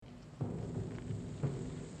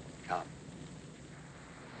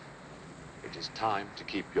It is time to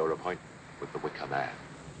keep your appointment with the Wicker Man.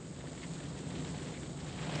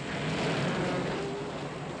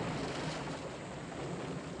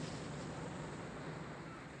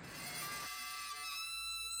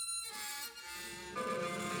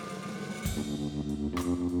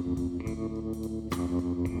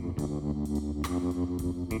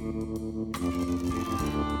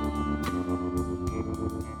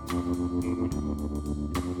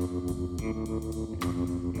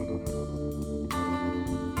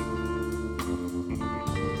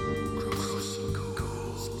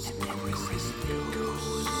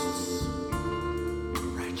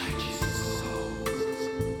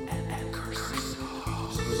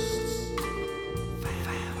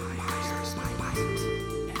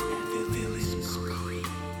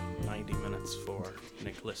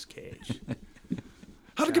 Nicolas Cage.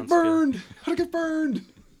 How to get burned! How to get burned!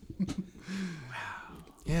 Wow.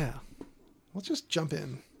 Yeah. Let's just jump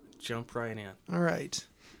in. Jump right in. All right.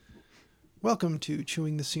 Welcome to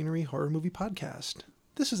Chewing the Scenery Horror Movie Podcast.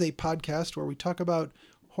 This is a podcast where we talk about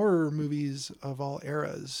horror movies of all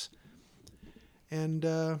eras. And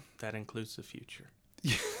that includes the future.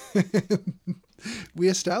 We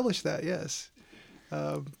established that, yes.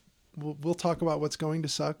 We'll talk about what's going to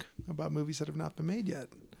suck, about movies that have not been made yet.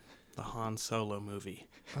 The Han Solo movie.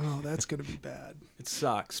 Oh, that's going to be bad. It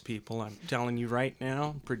sucks, people. I'm telling you right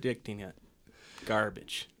now, I'm predicting it.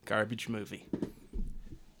 Garbage. Garbage movie.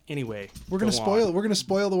 Anyway, we're going to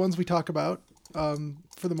spoil the ones we talk about,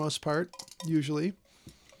 for the most part, usually.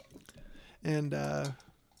 And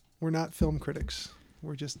we're not film critics.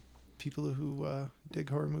 We're just people who dig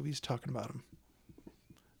horror movies talking about them.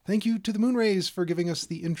 Thank you to the Moonrays for giving us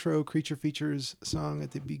the intro Creature Features song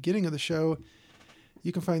at the beginning of the show.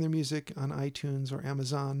 You can find their music on iTunes or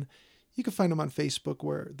Amazon. You can find them on Facebook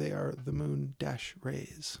where they are the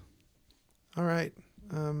Moon-Rays. All right.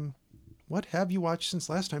 What have you watched since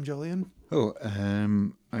last time, Jolien? Oh,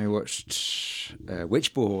 I watched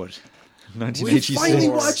Witchboard, 1986. We finally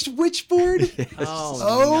watched Witchboard? Yes.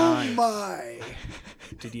 Oh nice. My.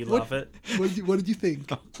 Did you love it? What did you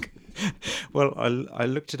think? Well, I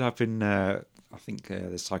looked it up in, I think,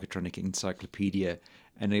 the Psychotronic Encyclopedia,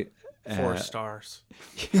 and it... 4 stars.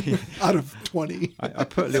 Out of 20. I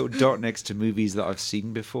put a little dot next to movies that I've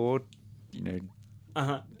seen before,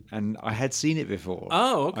 Uh-huh. and I had seen it before.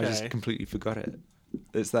 Oh, okay. I just completely forgot it.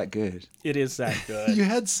 It's that good. It is that good. You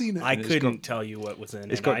had seen it. I couldn't tell you what was in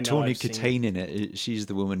it. It's got Tawny I've seen Katane in it. She's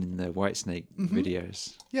the woman in the Whitesnake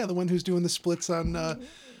videos. Yeah, the one who's doing the splits on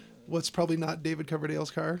what's probably not David Coverdale's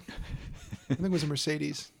car. I think it was a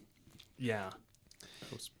Mercedes. Yeah.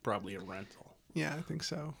 It was probably a rental. Yeah, I think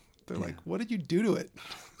so. They're like, what did you do to it?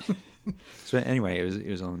 So anyway, it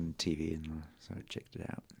was on TV, and so I checked it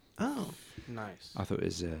out. Oh. Nice. I thought it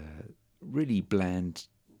was really bland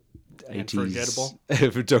And 80s forgettable?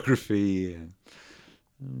 photography.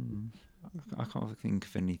 I can't think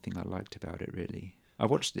of anything I liked about it, really. I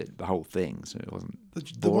watched the whole thing, so it wasn't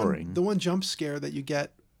boring. The one jump scare that you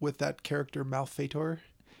get with that character, Malfetor,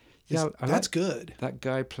 that's good. That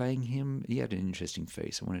guy playing him, he had an interesting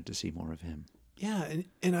face. I wanted to see more of him. Yeah,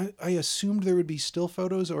 and I assumed there would be still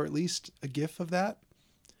photos or at least a GIF of that.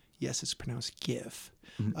 Yes, it's pronounced GIF.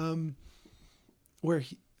 Mm-hmm. Where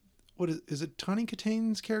is it Tawny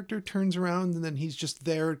Katane's character turns around and then he's just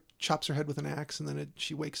there, chops her head with an axe, and then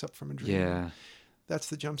she wakes up from a dream. Yeah. That's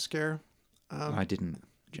the jump scare. I didn't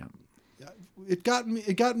jump. It got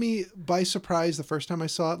me by surprise the first time I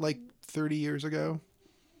saw it, like 30 years ago.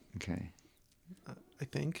 Okay. I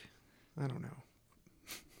think. I don't know.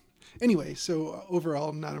 Anyway, so overall,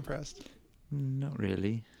 I'm not impressed. Not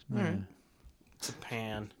really. No. All right. It's a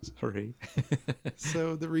pan. Sorry.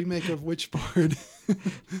 So the remake of Witchboard.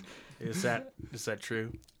 Is that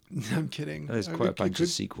true? I'm kidding. There's quite a bunch of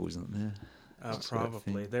sequels, aren't there?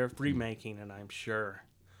 Probably. They're remaking it, I'm sure.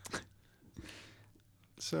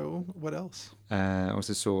 So, what else? I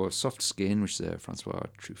also saw Soft Skin, which is a Francois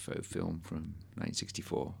Truffaut film from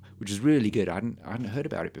 1964, which is really good. I hadn't heard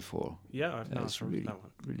about it before. Yeah, I've not It's a heard really, that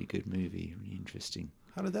one. really good movie, really interesting.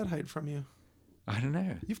 How did that hide from you? I don't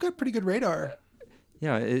know. You've got pretty good radar.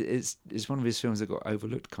 Yeah, it's one of his films that got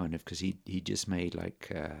overlooked kind of because he just made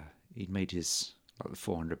he'd made his the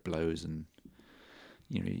 400 Blows and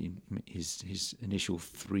his initial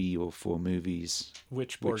 3 or 4 movies,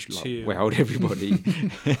 Witchboard 2, wowed everybody.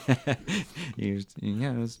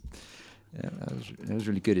 That was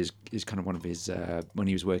really good. Is kind of one of his when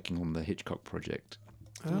he was working on the Hitchcock project.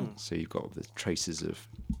 Oh. So you've got the traces of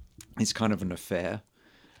it's kind of an affair,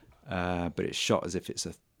 but it's shot as if it's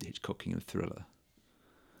a Hitchcockian thriller.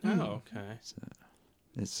 Oh, okay. So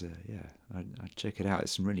it's I'd check it out.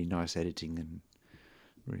 It's some really nice editing and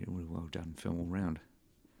really, really well done film all round.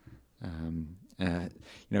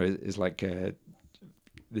 It's like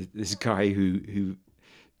this guy who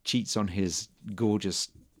cheats on his gorgeous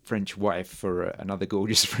French wife for another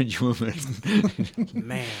gorgeous French woman.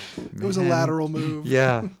 Man. It was a lateral move.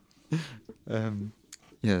 Yeah.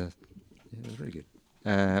 Yeah, it was really good.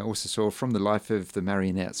 Also saw From the Life of the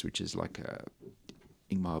Marionettes, which is like a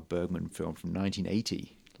Ingmar Bergman film from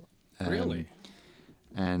 1980. Really?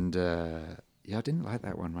 And I didn't like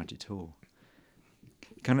that one much at all.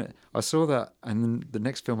 I saw that, and then the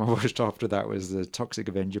next film I watched after that was The Toxic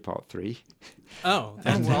Avenger Part 3. Oh,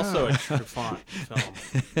 that's wow. also a Truffaut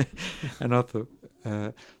film. And I thought,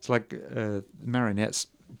 it's like Marionettes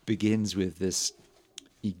begins with this.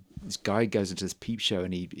 This guy goes into this peep show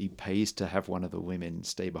and he pays to have one of the women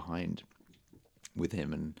stay behind with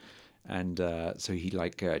him, and so he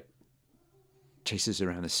chases her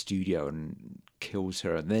around the studio and kills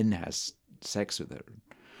her and then has sex with her.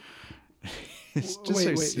 It's just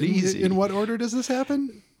so sleazy. In what order does this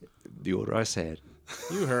happen? The order I said.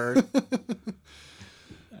 You heard.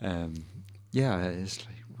 It's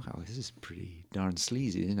like, wow, this is pretty darn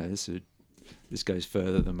sleazy. This goes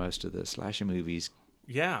further than most of the slasher movies.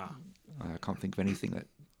 Yeah. I can't think of anything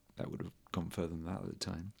that would have gone further than that at the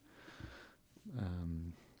time.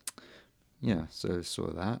 So saw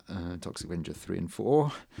that. Toxic Avenger 3 and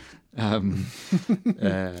 4.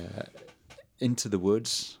 Into the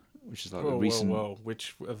Woods, which is like a recent... Whoa.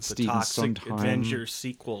 Which of the Stephen Toxic Sondheim. Avenger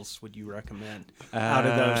sequels would you recommend out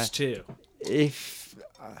of those two? If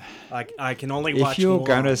I can only watch if you're one.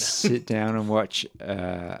 gonna sit down and watch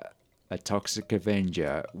a Toxic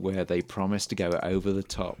Avenger where they promise to go over the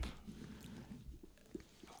top,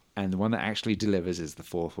 and the one that actually delivers is the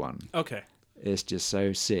fourth one. Okay. It's just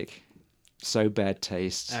so sick, so bad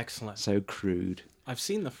taste, Excellent. so crude. I've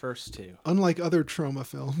seen the first two. Unlike other trauma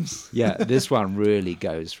films. Yeah, this one really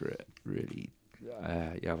goes for it. Really,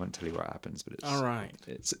 I won't tell you what happens, but it's All right.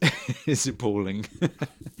 It's appalling.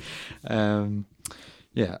 And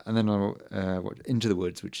then I'll watch Into the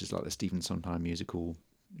Woods, which is like the Stephen Sondheim musical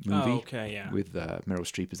movie. Oh, okay, yeah. With Meryl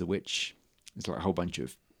Streep as the witch. It's like a whole bunch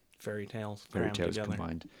of Fairy tales fairy crammed tales together.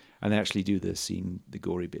 combined, and they actually do the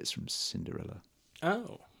gory bits from Cinderella.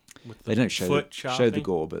 Oh. With the They don't show foot the chopping?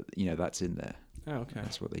 gore, but that's in there. Oh, okay.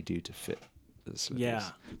 That's what they do to fit the slivers. Yeah.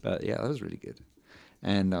 But yeah, that was really good.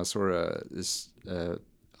 And I saw this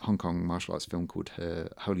Hong Kong martial arts film called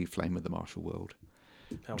Holy Flame of the Martial World,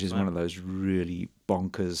 which is one of those really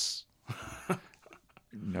bonkers,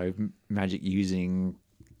 magic using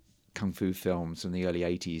kung fu films from the early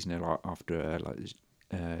 80s. After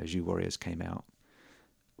Zhu Warriors came out,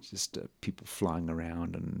 it's just people flying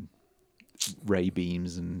around and ray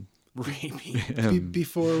beams and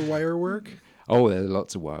Before wire work? Oh, there's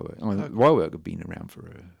lots of wire work. Wire work have been around for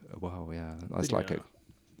a while. Yeah, that's like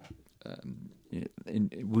in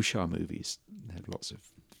wuxia movies. They have lots of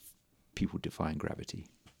people defying gravity.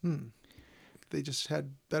 They just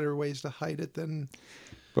had better ways to hide it than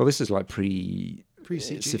Well, this is like pre-CG.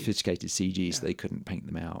 CG. Sophisticated CG, so they couldn't paint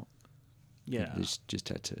them out. Yeah. They just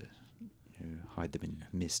had to hide them in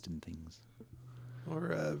mist and things.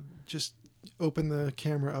 Or just open the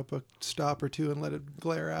camera up a stop or two and let it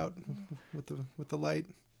glare out with the light.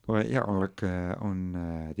 Well, yeah,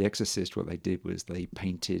 on The Exorcist, what they did was they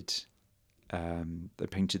painted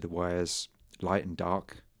the wires light and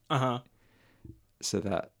dark, so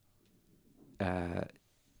that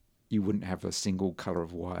you wouldn't have a single color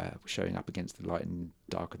of wire showing up against the light and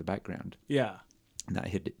dark of the background. Yeah. And that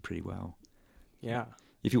hid it pretty well. Yeah.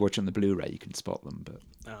 If you watch on the Blu-ray, you can spot them, but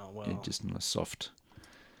just on the soft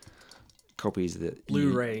copies that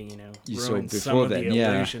Blu-ray, you saw ruins before some of then. the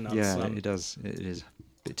illusion on some. It does. It is a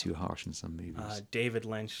bit too harsh in some movies. David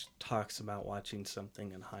Lynch talks about watching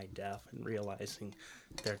something in high def and realizing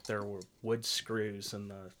that there were wood screws in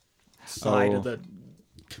the side of the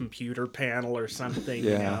computer panel or something.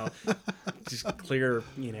 Yeah. Just clear,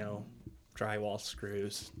 drywall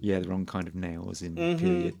screws. Yeah, the wrong kind of nails in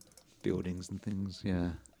period buildings and things. Yeah.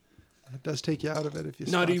 It does take you out of it if you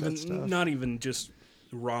Not spot that stuff. not even just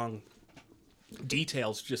wrong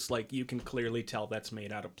details, just like you can clearly tell that's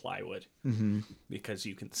made out of plywood because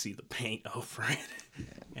you can see the paint over it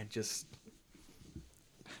and just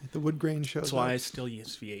The wood grain shows that's why I up. still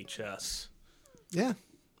use VHS. Yeah.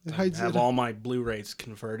 It I hides have all my Blu-rays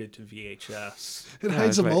converted to VHS. it hides a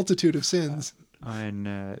it's like- multitude of sins. And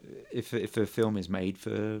if a film is made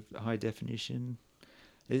for high definition,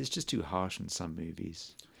 it's just too harsh in some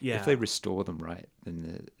movies. Yeah. If they restore them right,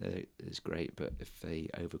 then it's great. But if they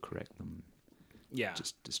overcorrect them, Yeah. it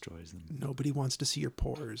just destroys them. Nobody wants to see your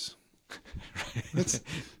pores. That's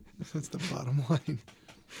the bottom line.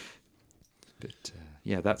 But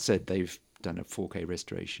yeah, that said, they've done a 4K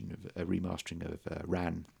restoration of a remastering of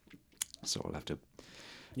Ran, so I'll have to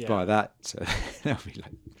buy that. So that'll be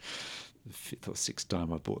like the 5th or 6th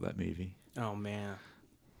time I bought that movie. Oh man.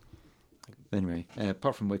 Anyway,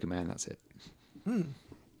 apart from Wicker Man, that's it.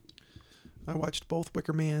 I watched both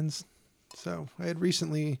Wicker Mans. So I had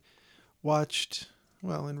recently watched,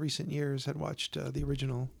 well, in recent years, had watched the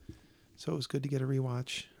original. So it was good to get a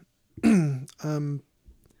rewatch.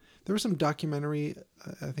 There was some documentary,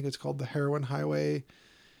 I think it's called The Heroin Highway. And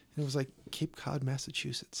it was like Cape Cod,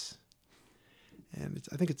 Massachusetts. And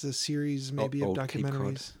I think it's a series maybe of Old Cape Cod.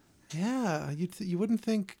 documentaries. Yeah, you wouldn't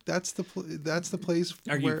think that's the place.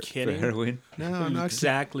 Are you where, For kidding? heroin. No, I'm not.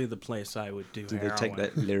 Exactly the place I would do Did heroin. they take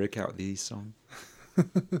that lyric out of the song?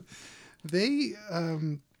 They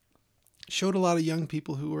showed a lot of young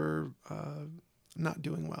people who were not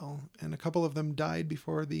doing well, and a couple of them died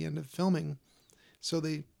before the end of filming. So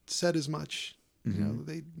they said as much. You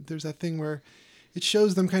know, there's that thing where it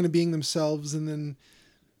shows them kind of being themselves, and then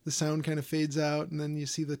the sound kind of fades out, and then you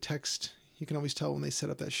see the text. You can always tell when they set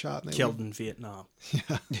up that shot. And they Killed in Vietnam.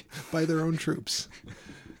 Yeah, by their own troops.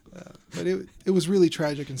 But it was really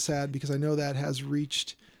tragic and sad because I know that has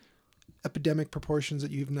reached epidemic proportions that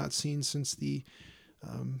you've not seen since the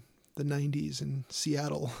 90s in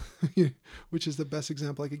Seattle, which is the best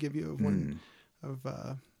example I could give you of one of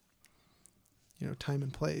time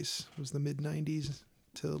and place. It was the mid 90s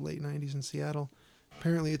to the late 90s in Seattle.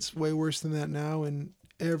 Apparently, it's way worse than that now in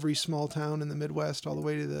every small town in the Midwest, all the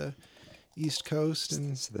way to the East Coast.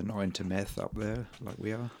 And So they're not into meth up there like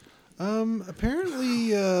we are.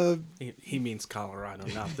 apparently, He means Colorado,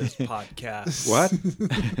 not this podcast. What?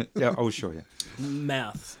 Yeah. Oh, sure. Yeah.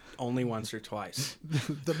 Meth only once or twice.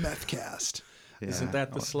 the meth cast. Yeah. Isn't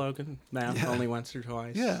that the slogan? Meth Yeah. only once or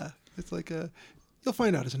twice. Yeah, it's like you'll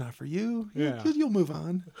find out it's not for you. Yeah. You'll move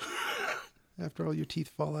on after all your teeth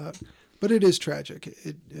fall out. But it is tragic.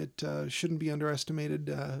 It shouldn't be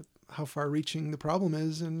underestimated how far-reaching the problem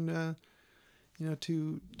is, and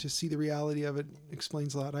to see the reality of it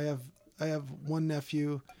explains a lot. I have one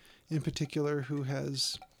nephew in particular who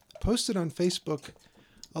has posted on Facebook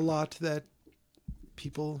a lot that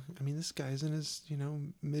people. I mean, this guy's in his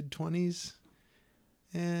mid-20s.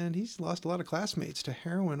 And he's lost a lot of classmates to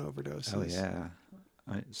heroin overdoses. Oh yeah.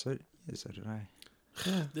 So did I.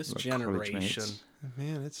 Yeah. This Like college generation,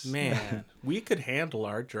 mates. Man, we could handle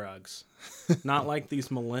our drugs. Not like these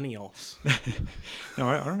millennials. No,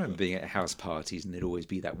 I remember being at house parties and there'd always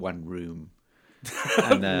be that one room,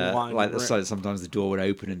 and One like room. so sometimes the door would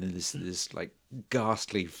open and then this like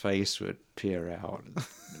ghastly face would peer out.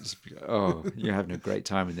 Just be like, oh, you're having a great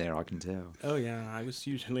time in there, I can tell. Oh yeah, I was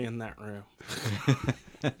usually in that room.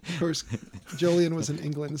 of course, Jolien was in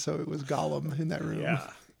England, so it was Gollum in that room. Yeah.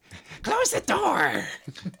 Close the door.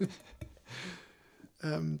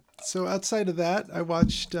 So outside of that, I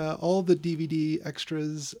watched all the DVD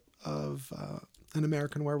extras of An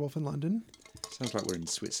American Werewolf in London. Sounds like we're in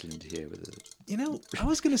Switzerland here with a I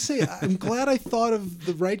was going to say, I'm glad I thought of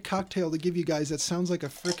the right cocktail to give you guys that sounds like a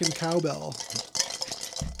frickin' cowbell.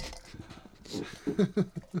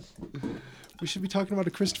 We should be talking about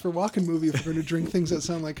a Christopher Walken movie if we're going to drink things that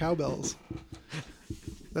sound like cowbells.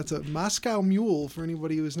 That's a Moscow Mule for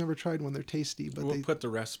anybody who's never tried one. They're tasty, but We'll put the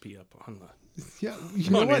recipe up on the yeah, you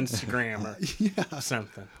know on what? Instagram or Yeah,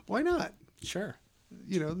 something. why not? Sure.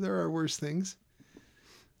 There are worse things.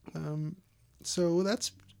 So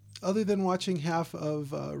that's, other than watching half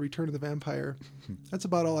of Return of the Vampire, that's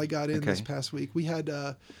about all I got in this Okay. past week. We had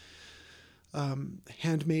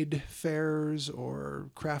handmade fairs or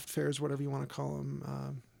craft fairs, whatever you want to call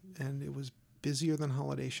them, and it was busier than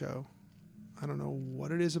Holiday Show. I don't know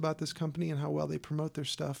what it is about this company and how well they promote their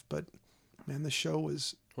stuff, but man, the show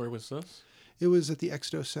was. Where was this? It was at the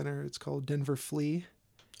Expo Center. It's called Denver Flea.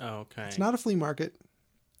 Oh, okay. It's not a flea market,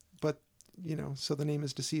 but so the name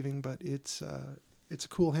is deceiving. But it's a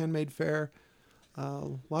cool handmade fair. A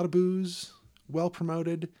lot of booze, well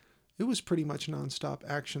promoted. It was pretty much nonstop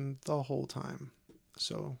action the whole time.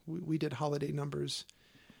 So we did holiday numbers,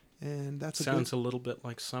 and that's Sounds a little bit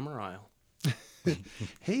like Summer Isle.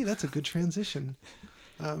 Hey, that's a good transition.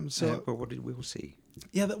 So but what did we all see?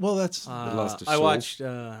 yeah, that's Last of I Saul. watched,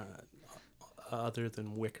 other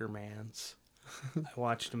than Wicker Man's, I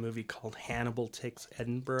watched a movie called Hannibal Takes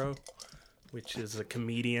Edinburgh, which is a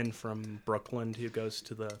comedian from Brooklyn who goes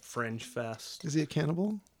to the Fringe Fest. is he a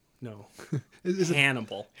cannibal? No, Is it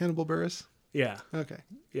Hannibal. Hannibal Buress? Yeah, Okay,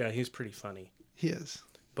 yeah, he's pretty funny. he is.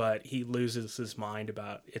 But he loses his mind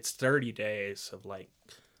about it's 30 days of like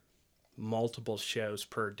multiple shows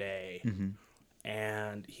per day.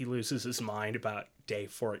 And he loses his mind about day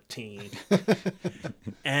 14.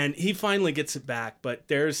 And he finally gets it back, but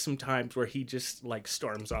there's some times where he just like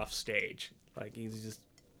storms off stage. Like he's just,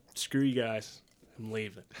 screw you guys, I'm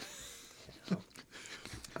leaving.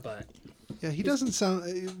 But Yeah, he doesn't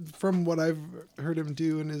sound, from what I've heard him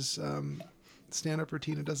do in his stand-up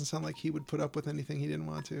routine, it doesn't sound like he would put up with anything he didn't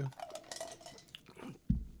want to.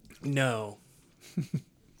 no.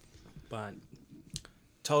 But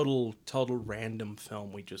total random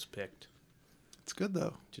film we just picked. It's good,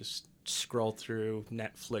 though. Just scroll through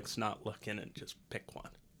Netflix, not looking, and just pick one.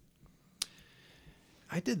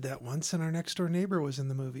 I did that once, and our next-door neighbor was in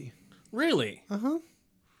the movie. Really? Uh-huh.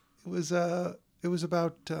 It was about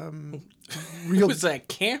It real... was that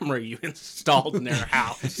camera you installed in their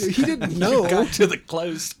house. He didn't know. Got to the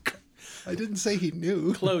closed I didn't say he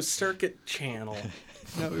knew. circuit channel.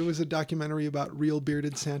 No, it was a documentary about real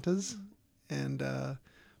bearded Santas, and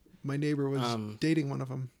my neighbor was dating one of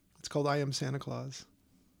them. It's called I Am Santa Claus.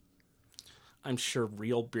 I'm sure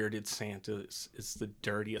Real Bearded Santa is the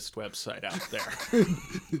dirtiest website out there.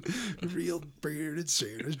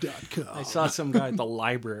 RealBeardedSantas.com. I saw some guy at the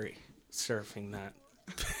library surfing that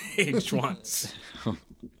page once.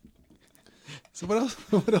 So what else?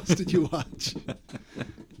 What else did you watch?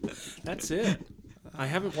 That's it. I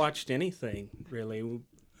haven't watched anything really. We've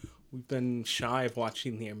been shy of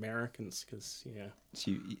watching The Americans because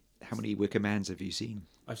So how many Wicker Mans have you seen?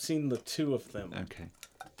 I've seen the two of them. Okay.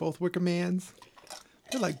 Both Wicker Mans.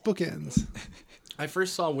 They're like bookends. I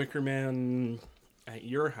first saw Wicker Man at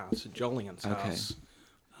your house, at Jolene's Okay. house,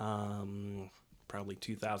 probably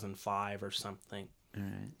 2005 or something. All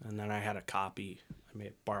right. And then I had a copy.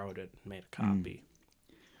 Borrowed it and made a copy.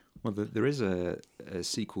 Well, there is a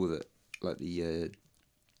sequel that, like the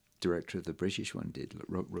director of the British one did, like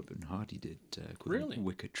Robin Hardy did, called Really?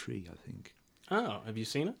 Wicker Tree, I think. Oh, have you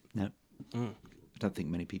seen it? No. Mm. I don't think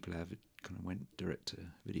many people have. It kind of went direct to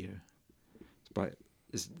video.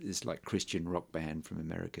 It's like Christian rock band from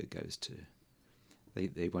America goes to...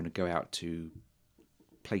 They want to go out to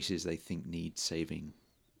places they think need saving.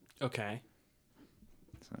 Okay.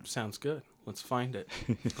 So. Sounds good. Let's find it.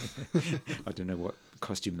 I don't know what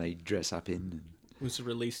costume they dress up in. It was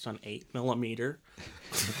released on 8mm.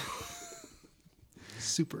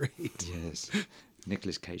 Super 8. Yes.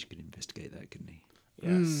 Nicolas Cage could investigate that, couldn't he?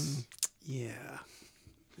 Yes. Yeah.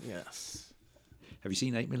 Yes. Have you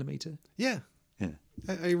seen 8mm? Yeah. Yeah.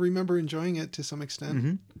 I remember enjoying it to some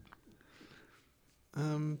extent.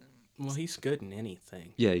 Mm-hmm. Well, he's good in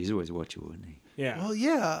anything. Yeah, he's always watchable, isn't he? Yeah. Well,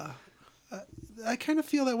 yeah. I kind of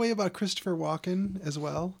feel that way about Christopher Walken as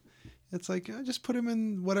well. It's like, just put him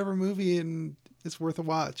in whatever movie and it's worth a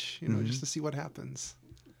watch, just to see what happens.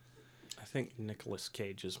 I think Nicolas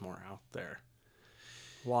Cage is more out there.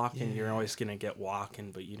 Walken, you're always going to get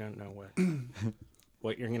Walken, but you don't know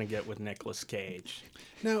what you're going to get with Nicolas Cage.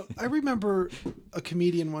 Now, I remember a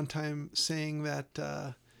comedian one time saying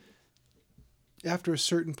that after a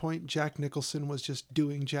certain point, Jack Nicholson was just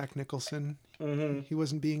doing Jack Nicholson. Mm-hmm. He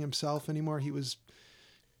wasn't being himself anymore. He was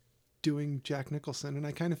doing Jack Nicholson. And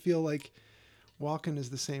I kind of feel like Walken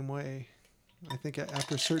is the same way. I think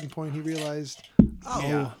after a certain point, he realized,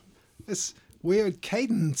 this weird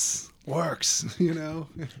cadence works,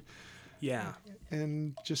 Yeah.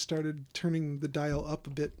 and just started turning the dial up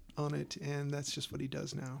a bit on it. And that's just what he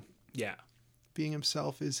does now. Yeah. Being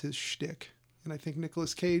himself is his shtick. And I think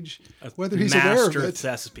Nicolas Cage, A whether he's aware of master it,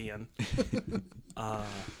 thespian.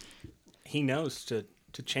 He knows to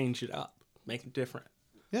change it up, make it different.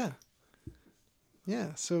 yeah.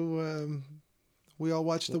 So we all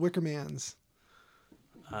watched The Wicker Mans.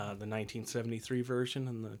 The 1973 version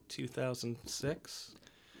and the 2006.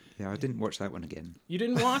 Yeah, I didn't watch that one again. You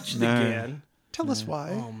didn't watch it No. again? Tell us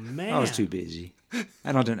why. Oh, man. I was too busy.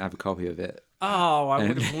 And I don't have a copy of it. Oh, I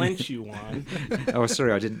would have lent you one. Oh,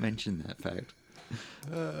 sorry, I didn't mention that fact.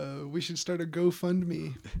 We should start a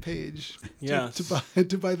GoFundMe page Yes.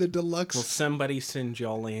 to buy the deluxe. Will somebody send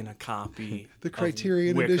Jolene a copy The of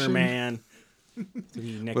Criterion Wicker edition? Man,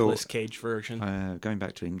 the Nicolas Cage version? Going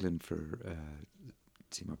back to England for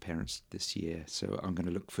see my parents this year, so I'm going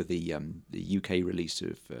to look for the UK release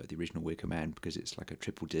of the original Wicker Man because it's like a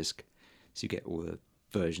triple disc, so you get all the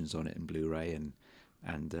versions on it in Blu-ray and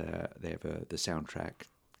they have the soundtrack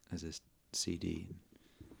as a CD.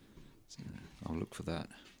 So I'll look for that.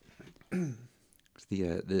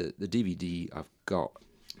 The DVD I've got,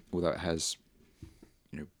 although it has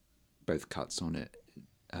both cuts on it,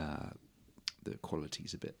 the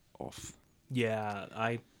quality's a bit off. Yeah,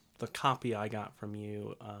 the copy I got from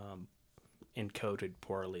you encoded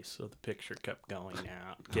poorly, so the picture kept going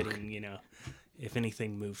out. Getting, if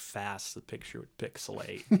anything moved fast, the picture would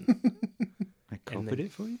pixelate. I copied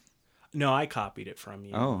it for you. No, I copied it from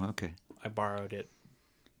you. Oh, okay. I borrowed it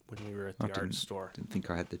when we were at the art store. Didn't think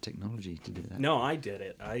I had the technology to do that. No, I did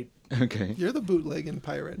it. Okay. You're the bootlegging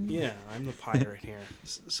pirate. Yeah, I'm the pirate here.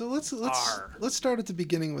 So let's Arr. let's start at the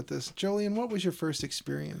beginning with this. Jolien, what was your first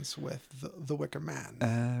experience with the Wicker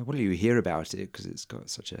Man? Well, you hear about it because it's got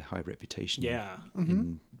such a high reputation. Yeah,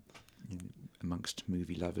 in amongst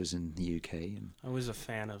movie lovers in the UK. And I was a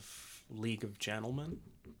fan of League of Gentlemen,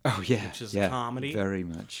 oh yeah, which is a comedy. very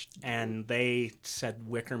much. And they said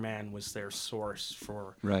Wicker Man was their source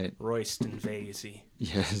for Right. Royston Vasey,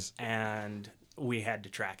 Yes. and we had to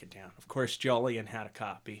track it down. Of course, Jolien had a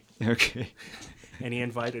copy, Okay. and he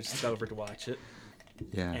invited us over to watch it.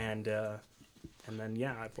 Yeah. And then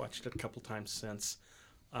yeah, I've watched it a couple times since.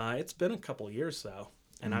 It's been a couple years though,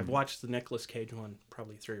 and I've watched the Nicolas Cage one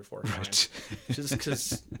probably 3 or 4 times, just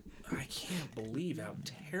because I can't believe how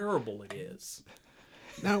terrible it is.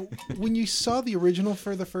 Now, when you saw the original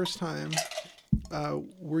for the first time,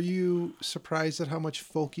 were you surprised at how much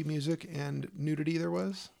folky music and nudity there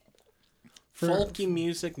was? Folky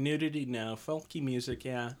music, nudity, no. Folky music,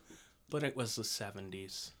 yeah, but it was the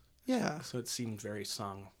 70s, Yeah, so it seemed very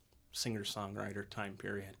singer-songwriter time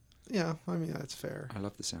period. yeah. I mean, that's fair. I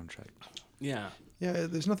love the soundtrack. Yeah. Yeah,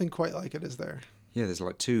 there's nothing quite like it, is there? Yeah, there's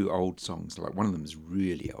like 2 old songs. Like one of them is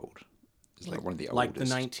really old. It's like one of the Like the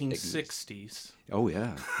oldest. 1960s. Oh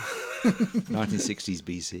yeah. 1960s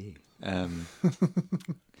BC.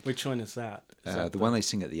 Which one is that? Is that The one they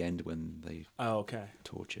sing at the end when they Oh, okay.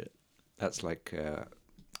 torch it. That's like one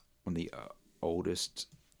of the oldest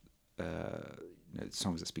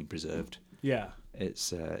songs that's been preserved. Yeah.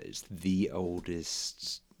 It's the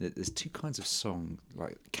oldest. There's 2 kinds of song,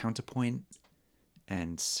 like counterpoint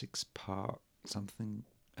and 6-part something.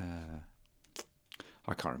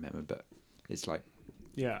 I can't remember, but it's like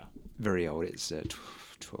Yeah. very old. It's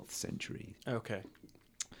 12th century. Okay.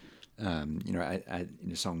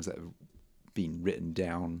 Songs that have been written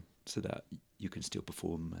down so that you can still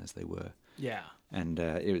perform them as they were. Yeah. And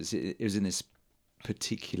it was in this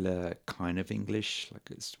particular kind of English, like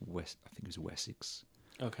it's West. I think it was Wessex.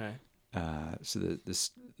 Okay. So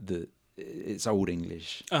it's Old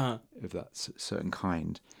English Uh-huh. of that certain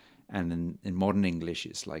kind, and then in modern English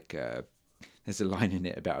it's like there's a line in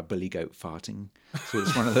it about a billy goat farting. So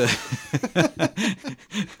it's one of the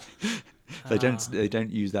they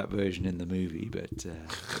don't use that version in the movie, but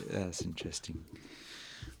that's interesting.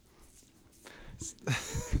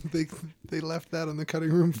 They left that on the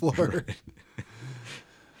cutting room floor.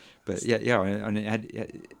 But yeah, and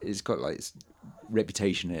it's got like its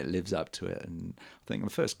reputation, and it lives up to it. And I think the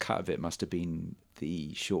first cut of it must have been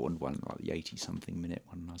the shortened one, like the 80-something minute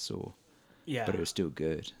one I saw. Yeah. But it was still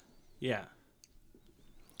good. Yeah.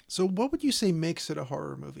 So, what would you say makes it a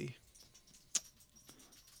horror movie?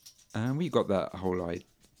 We got that whole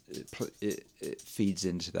it feeds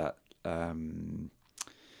into that.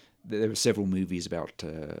 There were several movies about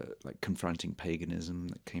like confronting paganism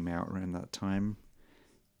that came out around that time,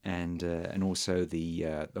 and also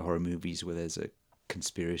the horror movies where there's a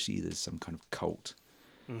conspiracy, there's some kind of cult,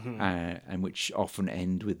 and which often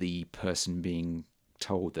end with the person being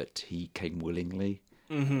told that he came willingly,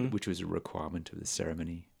 which was a requirement of the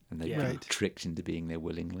ceremony, and they've been Right. tricked into being there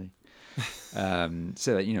willingly.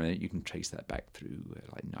 So that you can trace that back through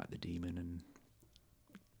like Night of the Demon, and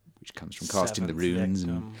which comes from casting the Seventh runes,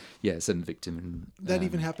 Victim. and Seventh Victim, and That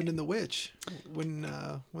even happened in The Witch, when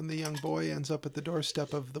the young boy ends up at the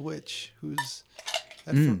doorstep of the witch, who's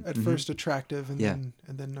at first attractive and Yeah.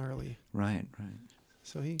 then gnarly. right.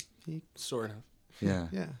 So he Sort of. Yeah.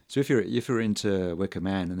 yeah. So if you're into Wicker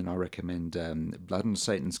Man, and then I recommend Blood on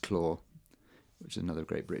Satan's Claw, which is another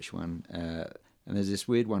great British one. And there's this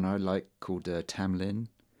weird one I like called Tam Lin.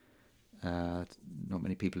 Not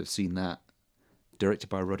many people have seen that. Directed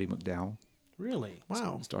by Roddy McDowall, Really?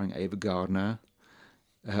 Wow. starring Ava Gardner.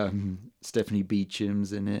 Stephanie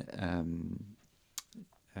Beacham's in it.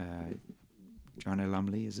 Joanna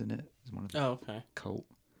Lumley is in it. It's one of the Oh, okay. cult.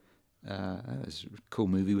 It's a cool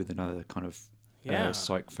movie with another kind of Yeah.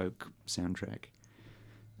 psych folk soundtrack.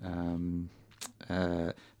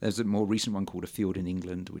 There's a more recent one called A Field in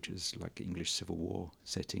England, which is like English Civil War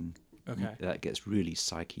setting. Okay. That gets really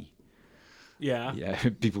psyche. Yeah. Yeah,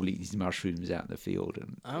 people eat these mushrooms out in the field,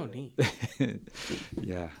 and Oh, neat.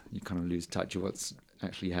 yeah, you kind of lose touch of what's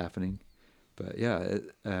actually happening. But yeah, it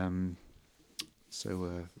was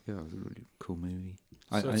a really cool movie.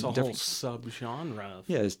 So it's a whole definitely- subgenre of.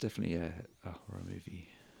 Yeah, it's definitely a horror movie.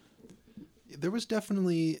 There was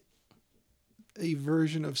definitely a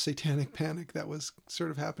version of Satanic Panic that was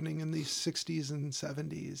sort of happening in the 60s and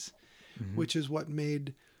 70s, which is what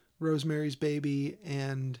made Rosemary's Baby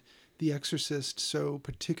and The Exorcist so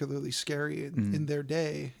particularly scary in their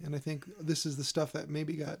day, and I think this is the stuff that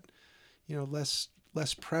maybe got, less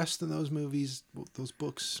press than those movies, those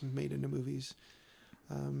books made into movies.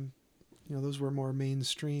 Those were more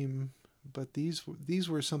mainstream, but these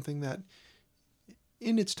were something that,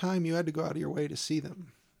 in its time, you had to go out of your way to see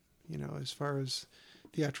them. As far as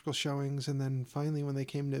theatrical showings, and then finally when they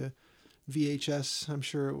came to VHS, I'm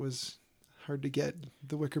sure it was hard to get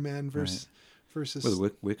The Wicker Man versus. Well,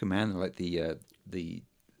 the Wicker Man, like the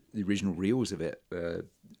original reels of it,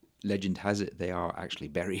 legend has it they are actually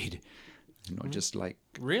buried, not just like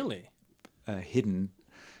Really? hidden.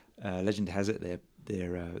 Legend has it they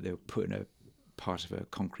were put in a part of a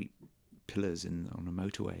concrete pillars on a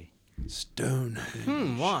motorway. Stone.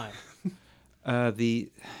 Why? The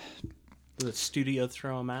Did the studio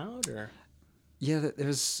throw them out, or? Yeah, there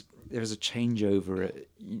was a changeover.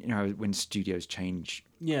 When studios change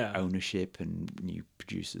Yeah. ownership and new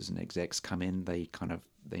producers and execs come in, they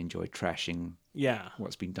enjoy trashing Yeah.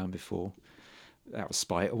 what's been done before, out of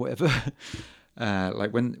spite or whatever.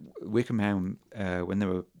 Like when Wicker Man, when they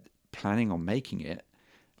were planning on making it,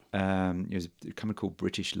 it was a company called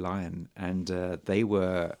British Lion, and they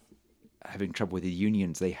were having trouble with the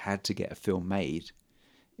unions. They had to get a film made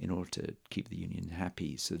in order to keep the union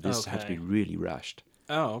happy. So this had to be really rushed.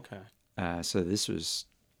 Oh, okay. So this was,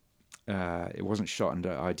 it wasn't shot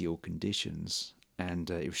under ideal conditions, and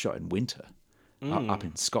it was shot in winter up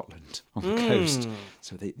in Scotland on the coast.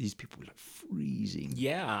 So these people were like freezing.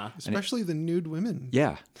 Yeah. Especially the nude women.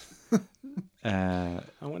 Yeah. I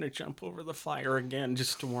want to jump over the fire again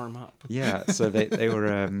just to warm up. Yeah. So they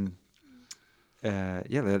were,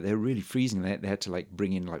 they're really freezing. They had to like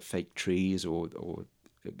bring in like fake trees or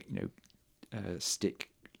stick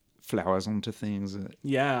flowers onto things.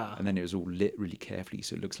 Yeah. And then it was all lit really carefully,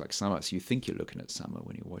 so it looks like summer. So you think you're looking at summer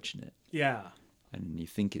when you're watching it. Yeah. And you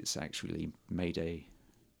think it's actually Mayday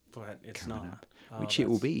But it's coming not. up, Oh, which it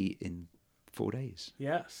will that's- be in 4 days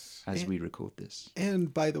Yes. as we record this.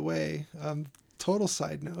 And by the way, total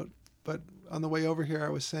side note, but on the way over here, I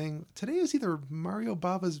was saying today is either Mario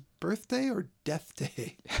Bava's birthday or death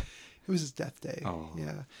day. It was his death day. Oh.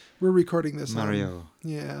 Yeah. We're recording this Mario.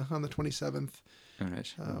 on the 27th. All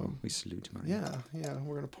right. We salute Mario. Yeah.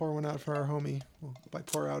 We're going to pour one out for our homie. Well, by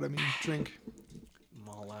pour out, I mean drink. I'm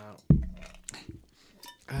all out.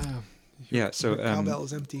 Yeah. So Your cowbell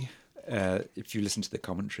is empty. if you listen to the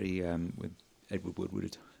commentary with Edward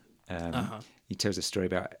Woodward, he tells a story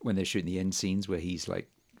about when they're shooting the end scenes where he's like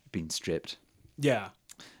been stripped. Yeah.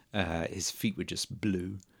 His feet were just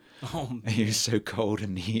blue. Oh, And he was so cold,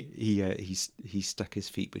 and he stuck his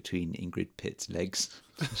feet between Ingrid Pitt's legs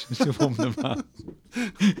to warm them up.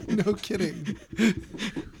 No kidding.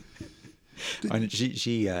 And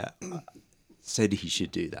she said he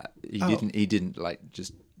should do that. He didn't like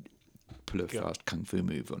just pull a fast kung fu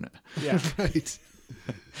move on it. yeah. Right.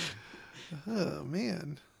 Oh,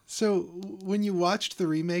 man. So when you watched the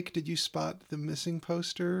remake, did you spot the missing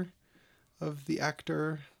poster of the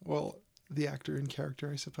actor? Well, the actor in character,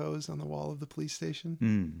 I suppose, on the wall of the police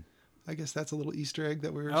station. I guess that's a little Easter egg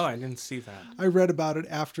that we were. Oh, I didn't see that. I read about it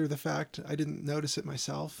after the fact. I didn't notice it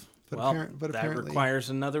myself. But, Well, but that apparently. requires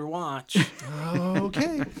another watch.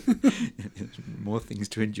 Okay. More things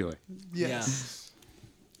to enjoy. Yes.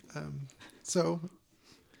 So,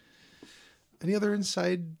 any other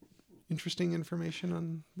interesting information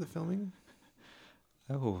on the filming?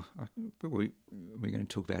 Oh, we're going to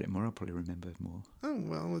talk about it more. I'll probably remember more. Oh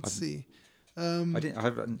well, let's see. I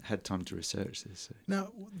haven't had time to research this. So.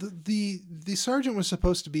 Now, the sergeant was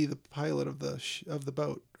supposed to be the pilot of the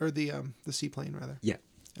boat, or the seaplane rather. Yeah.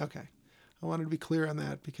 Okay, I wanted to be clear on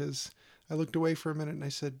that because I looked away for a minute and I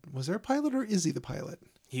said, "Was there a pilot, or is he the pilot?"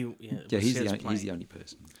 He's the only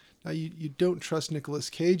person. Now, you don't trust Nicolas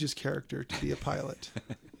Cage's character to be a pilot.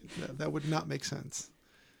 That would not make sense.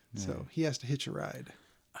 No. So he has to hitch a ride.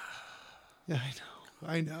 Yeah,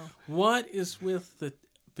 I know. What is with the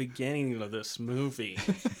beginning of this movie?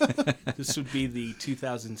 This would be the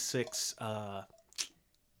 2006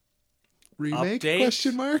 Remake? Update?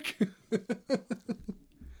 Question mark.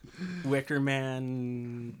 Wicker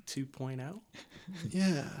Man 2.0.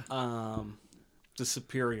 Yeah. The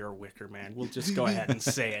superior Wicker Man. We'll just go ahead and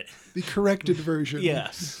say it. The corrected version.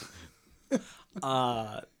 Yes.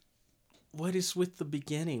 What is with the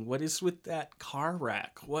beginning? What is with that car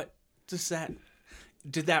wreck? What does that...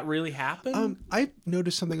 Did that really happen? I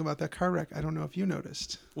noticed something about that car wreck. I don't know if you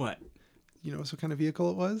noticed. What? You notice what kind of vehicle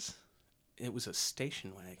it was? It was a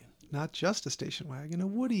station wagon. Not just a station wagon, a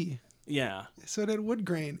Woody. Yeah. So it had wood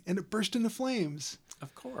grain, and it burst into flames.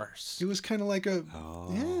 Of course. It was kind of like a... Oh.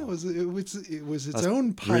 Yeah, it was its That's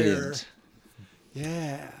own pyre. brilliant.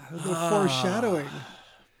 Yeah, a little foreshadowing.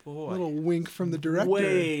 A Boy, little wink from the director.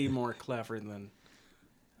 way more clever than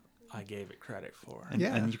I gave it credit for.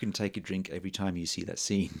 Yeah. And you can take a drink every time you see that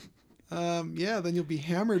scene. Yeah, then you'll be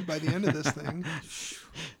hammered by the end of this thing.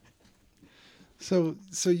 So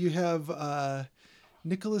you have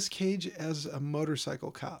Nicolas Cage as a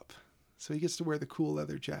motorcycle cop. So he gets to wear the cool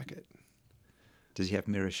leather jacket. Does he have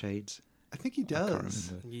mirror shades? I think he I can't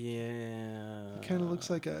does. remember. Yeah. Kind of looks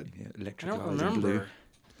like a Yeah, I electric don't eyes and blue. remember.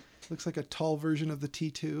 looks like a tall version of the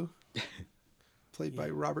T2, played by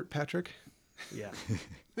Robert Patrick. Yeah.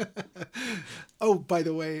 Oh, by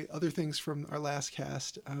the way, other things from our last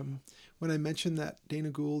cast. When I mentioned that Dana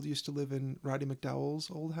Gould used to live in Roddy McDowall's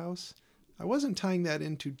old house, I wasn't tying that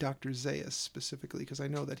into Dr. Zaius specifically because I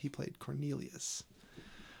know that he played Cornelius.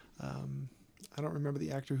 I don't remember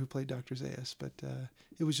the actor who played Dr. Zaius, but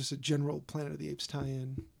it was just a general Planet of the Apes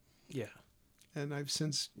tie-in. Yeah. And I've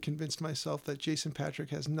since convinced myself that Jason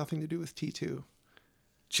Patrick has nothing to do with T2.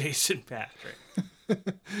 Jason Patrick,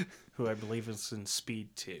 who I believe is in Speed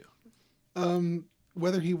 2.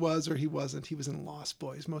 Whether he was or he wasn't, he was in Lost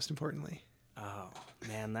Boys, most importantly. Oh,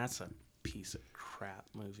 man, that's a piece of crap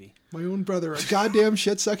movie. My own brother, a goddamn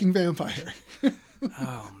shit-sucking vampire.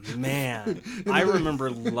 Oh, man. I remember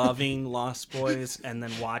loving Lost Boys and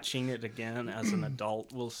then watching it again as an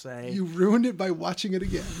adult, we'll say. You ruined it by watching it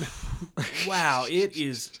again. Wow, it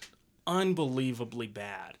is unbelievably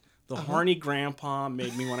bad. The horny grandpa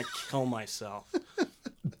made me want to kill myself.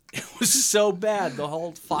 It was so bad, the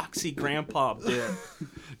whole foxy grandpa bit.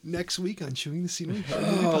 Next week on Chewing the Scenery.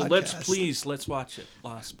 Oh, podcast. let's watch it.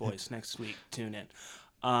 Lost Boys next week. Tune in.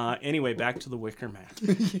 Anyway, back to the Wicker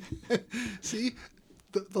Man. See,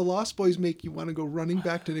 the Lost Boys make you want to go running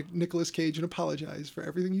back to Nicolas Cage and apologize for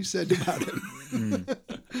everything you said about him.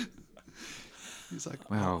 He's like,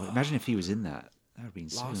 Wow, imagine if he was in that. That would have been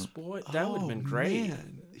so... Lost Boy? That would have been great.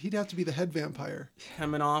 Man. He'd have to be the head vampire.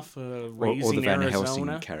 Coming off Or Raising the Van Helsing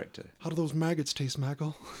Arizona. character. How do those maggots taste,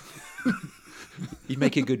 Michael? He'd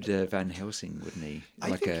make a good Van Helsing, wouldn't he? I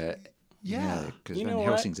Like think- yeah. because You Van know what?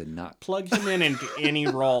 Helsing's a nut. Plug him in into any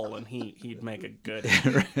role and he'd make a good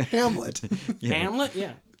Hamlet. Yeah. Hamlet.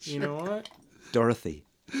 Yeah, you know what? Dorothy.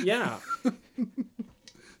 Yeah,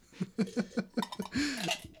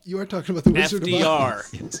 You are talking about the Wizard of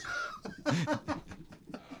Oz. FDR.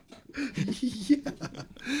 Yeah.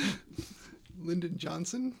 Lyndon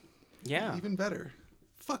Johnson? Yeah, Even better.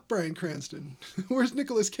 Fuck Bryan Cranston. Where's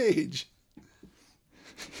Nicolas Cage?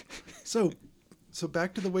 So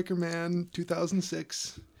back to The Wicker Man,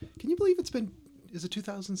 2006. Can you believe is it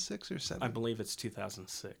 2006 or 7? I believe it's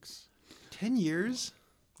 2006. 10 years?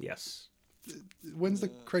 Yes, When's the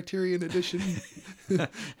Criterion Edition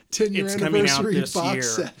 10-year It's coming out anniversary this box year.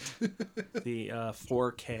 set? the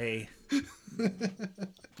 4K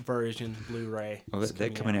version Blu-ray. Oh, is they're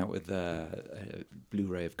coming out with a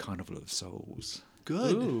Blu-ray of Carnival of Souls.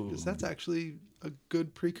 Good. Ooh. 'Cause that's actually a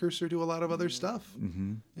good precursor to a lot of other stuff,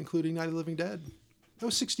 including Night of the Living Dead. That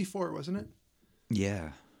was 64, wasn't it?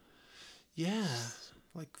 Yeah. Yeah.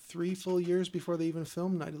 Like 3 full years before they even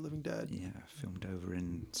filmed Night of the Living Dead. Yeah, filmed over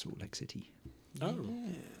in Salt Lake City. Oh,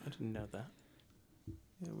 I didn't know that.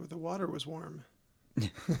 Yeah, where the water was warm.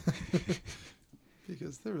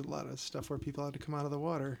 Because there was a lot of stuff where people had to come out of the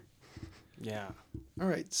water. Yeah. All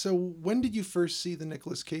right. So when did you first see the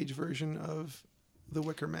Nicolas Cage version of The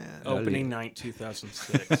Wicker Man? Opening night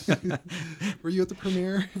 2006. Were you at the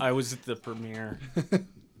premiere? I was at the premiere.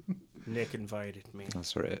 Nick invited me. I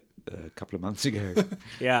saw it a couple of months ago.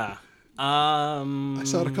 Yeah. I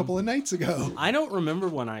saw it a couple of nights ago. I don't remember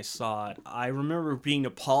when I saw it. I remember being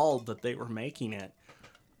appalled that they were making it,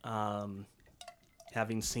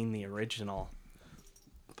 having seen the original.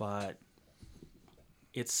 But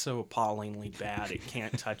it's so appallingly bad, it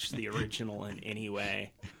can't touch the original in any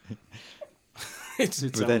way. It's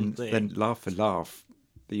its But own thing. then laugh for laugh,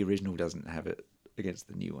 the original doesn't have it against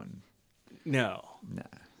the new one. No. Nah.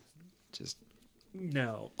 Just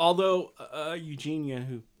No. Although Eugenia,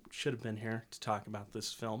 who should have been here to talk about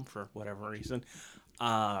this film for whatever reason,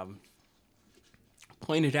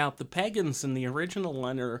 pointed out the pagans in the original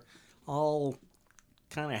one are all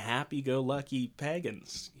kind of happy-go-lucky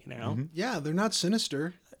pagans, you know? Yeah, they're not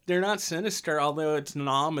sinister. They're not sinister, although it's an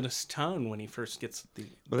ominous tone when he first gets they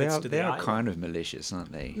to the are island. kind of malicious,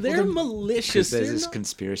 aren't they? They're Because malicious. there's They're this not-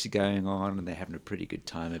 conspiracy going on, and they're having a pretty good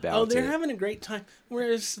time about Oh, it. they're having a great time.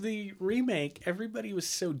 Whereas the remake, everybody was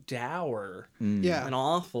so dour Yeah. and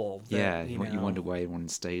awful. That, Yeah, you you know, wonder why everyone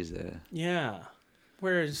stays there. Yeah.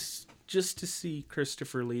 Whereas just to see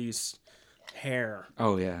Christopher Lee's hair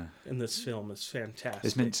Oh yeah, in this film is fantastic.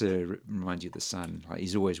 it's meant to remind you of the sun. Like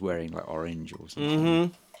he's always wearing like orange or something.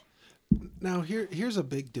 Mm-hmm. Now here's a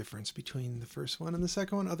big difference between the first one and the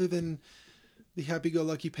second one, other than the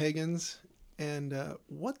happy-go-lucky pagans. And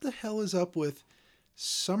what the hell is up with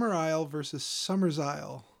Summer Isle versus Summer's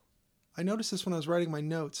Isle? I noticed this when I was writing my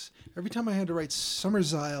notes. Every time I had to write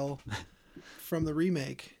Summer's Isle from the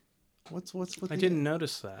remake, what's with I didn't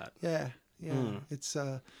notice that. Yeah. It's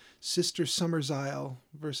Sister Summer's Isle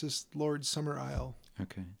versus Lord Summer Isle.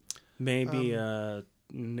 Okay. Maybe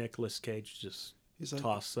Nicolas Cage just He's like,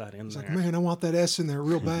 tossed that in He's there. like, man, I want that S in there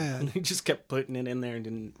real bad. He just kept putting it in there and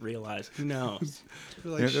didn't realize. Who knows?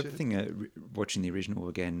 We're like, The other shit. thing, watching the original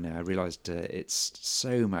again, I realised it's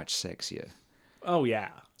so much sexier. Oh yeah.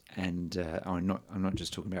 And I'm not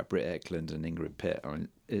just talking about Britt Eklund and Ingrid Pitt.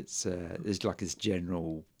 It's like this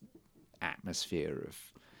general atmosphere of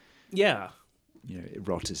Yeah.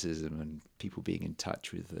 eroticism and people being in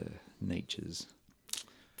touch with natures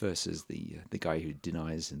versus the guy who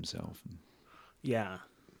denies himself. Yeah.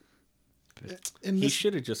 And He this-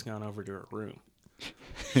 should have just gone over to her room.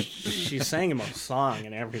 She sang him a song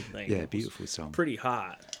and everything. Yeah, It was beautiful song. Pretty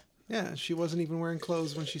hot. yeah, she wasn't even wearing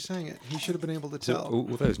clothes when she sang it. He should have been able to So tell. all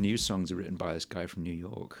those new songs are written by this guy from New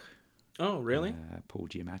York, Oh, really? Paul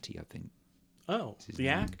Giamatti, I think. Oh, his the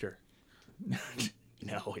name. actor.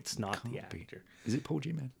 No, it's not the Can't be. actor. Is it Paul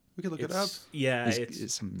Giamatti? We could look it up. Yeah,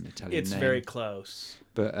 It's some Italian it's name. very close.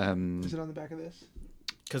 But Is it on the back of this?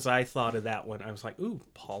 Because I thought of that one. I was like, ooh,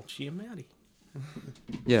 Paul Giamatti.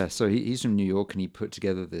 yeah, so he's from New York, and he put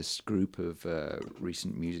together this group of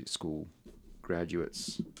recent music school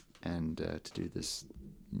graduates, and to do this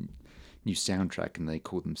new soundtrack, and they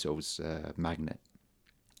call themselves Magnet.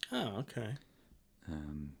 Oh, okay.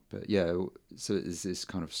 But yeah, so it's this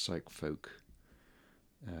kind of psych folk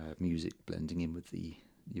music blending in with the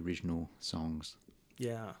original songs.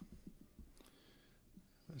 Yeah.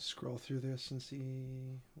 Let's scroll through this and see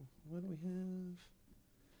what do we have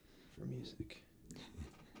for music.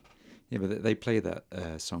 Yeah, but they play that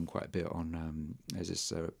song quite a bit on. There's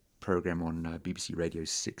this program on BBC Radio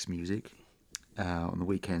 6 Music on the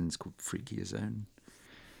weekends called Freakier Zone,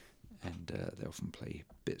 and they often play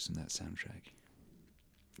bits on that soundtrack.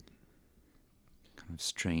 Kind of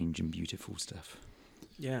strange and beautiful stuff.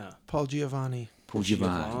 Yeah. Paul Giovanni. Paul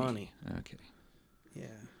Giovanni. Okay. Yeah,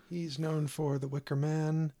 he's known for The Wicker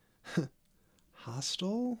Man,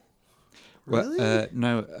 Hostel. Really? Well,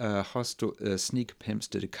 no, Hostel Sneaker Pimps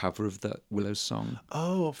did a cover of that Willow song,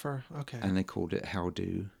 Oh, okay. and they called it How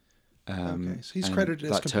Do. Okay, so he's and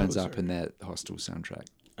credited as that turns up composer. in their Hostel soundtrack.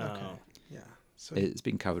 Okay. Oh. Yeah. So It's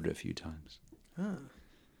been covered a few times.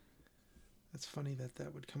 that's funny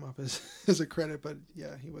that would come up as as a credit, but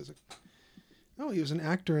yeah, he was an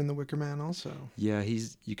actor in The Wicker Man also. Yeah,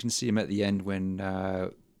 you can see him at the end when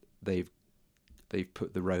they've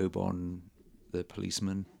put the robe on the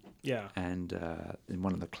policeman, Yeah. and in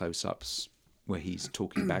one of the close-ups where he's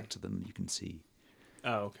talking back to them, you can see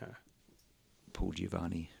Oh, okay. Paul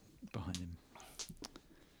Giovanni behind him.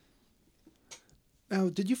 Now,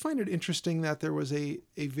 did you find it interesting that there was a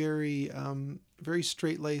very very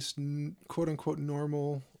straight-laced, quote-unquote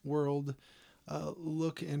normal world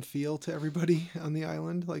look and feel to everybody on the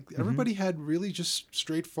island? Like everybody had really just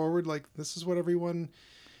straightforward, like this is what everyone.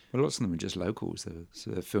 Well, lots of them are just locals.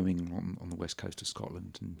 They're filming on the west coast of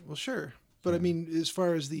Scotland, and Well, sure, but I mean, as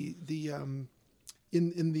far as the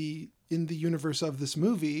in the universe of this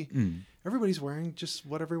movie, everybody's wearing just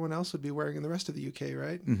what everyone else would be wearing in the rest of the UK,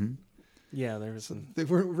 right? mm-hmm. Yeah, there's They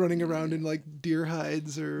weren't running around in like deer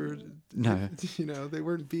hides or No. they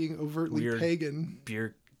weren't being overtly Weird. pagan.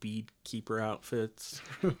 beer bead keeper outfits.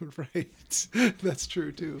 Right, that's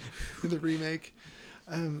true too in the remake.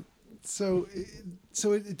 So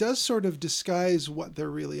it does sort of disguise what they're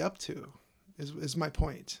really up to, is my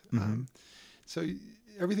point. So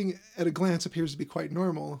everything at a glance appears to be quite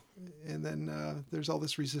normal, and then there's all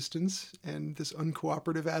this resistance and this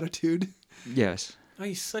uncooperative attitude. Yes. Oh,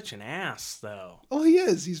 he's such an ass, though. Oh, he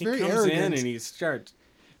is. He's very he comes arrogant. in and he starts.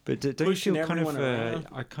 But don't you Pushing feel kind of? everyone around.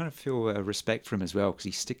 I kind of feel respect for him as well because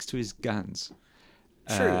he sticks to his guns.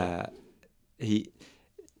 True.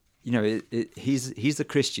 He's a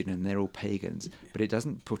Christian and they're all pagans, but it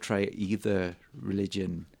doesn't portray either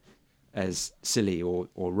religion as silly or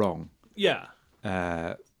wrong. Yeah.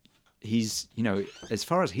 He's as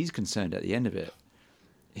far as he's concerned, at the end of it,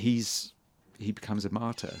 he becomes a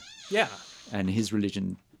martyr, Yeah. and his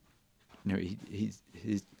religion,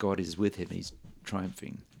 his God is with him. He's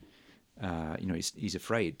triumphing. He's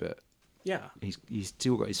afraid, but Yeah. he's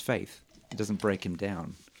still got his faith. It doesn't break him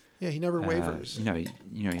down. Yeah, he never wavers.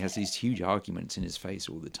 He has these huge arguments in his face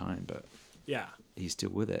all the time, but Yeah. he's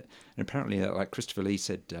still with it. And apparently, like Christopher Lee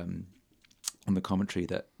said on the commentary,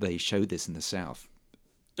 that they showed this in the South.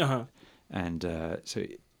 Uh huh. and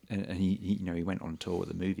and he went on tour with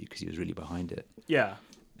the movie because he was really behind it. Yeah.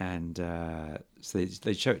 And so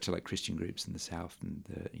they show it to like Christian groups in the South,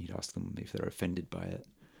 and he'd ask them if they're offended by it,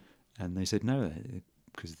 and they said no,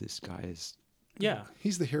 because this guy is Yeah.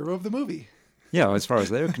 He's the hero of the movie. yeah, as far as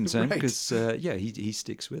they were concerned, Right. because he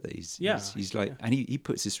sticks with it. He's like, yeah. and he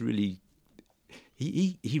puts this really,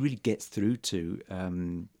 he really gets through to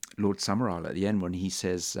Lord Summerisle at the end when he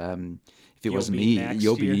says, if it You'll wasn't be me, next,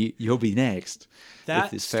 you'll be next. if That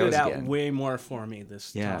this stood fails out again. way more for me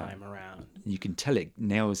this Yeah. time around. You can tell it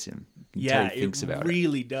nails him. You can Yeah, tell he thinks it about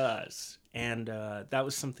really does. And that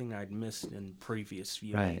was something I'd missed in previous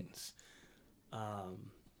viewings. Right.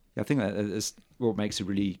 I think that is what makes a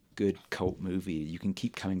really good cult movie. You can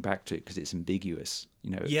keep coming back to it because it's ambiguous.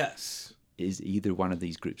 Yes. Is either one of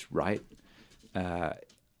these groups right?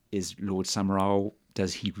 Is Lord Summerisle,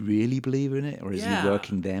 does he really believe in it, or is Yeah. he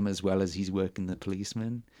working them as well as he's working the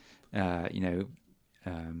policemen?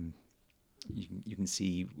 You can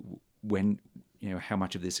see when how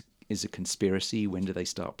much of this is a conspiracy. When do they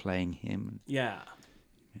start playing him? Yeah.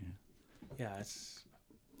 Yeah, it's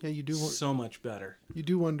Yeah, you do. so much better. You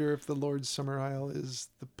do wonder if the Lord Summerisle is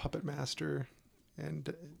the puppet master,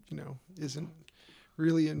 and isn't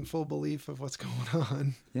really in full belief of what's going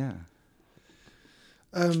on. Yeah.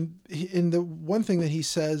 And the one thing that he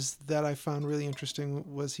says that I found really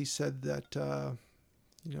interesting was he said that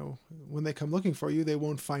when they come looking for you, they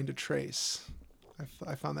won't find a trace.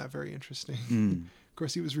 I found that very interesting. Mm. Of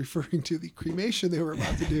course, he was referring to the cremation they were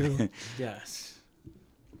about to do. Yes.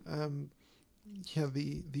 Yeah,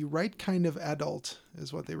 the right kind of adult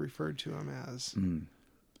is what they referred to him as,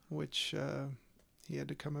 which he had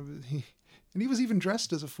to come up with. And he was even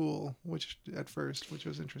dressed as a fool, which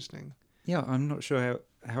was interesting. Yeah, I'm not sure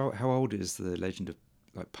how old is the legend of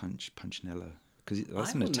like Punchinello, because that's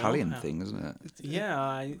I an don't know Italian how- thing, isn't it? Yeah,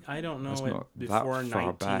 I don't know That's it not that before far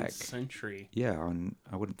 19th back. century. Yeah, and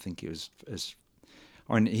I wouldn't think it was as.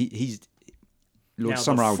 I mean, he's Lord Now,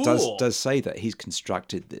 the Summerisle fool- does say that he's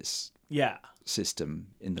constructed this Yeah. system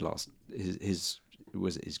in the last. His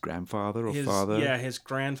was it his grandfather or His, father? Yeah, his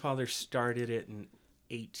grandfather started it in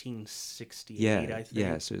 1868, yeah, I think.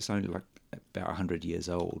 yeah. So it's only like about 100 years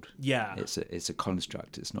old. Yeah. It's a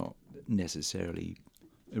construct. It's not necessarily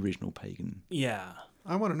original pagan. Yeah.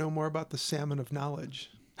 I want to know more about the salmon of knowledge.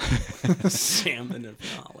 Salmon of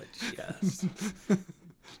knowledge, yes.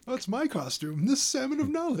 That's my costume. This salmon of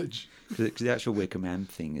knowledge. Because the actual Wicker Man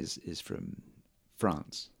thing is from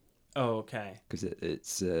France. Oh, okay. Because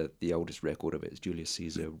it's the oldest record of it is Julius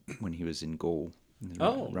Caesar when he was in Gaul.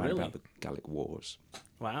 Oh, right really? about the Gallic Wars,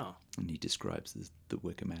 Wow. and he describes the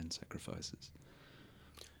Wicker Man sacrifices.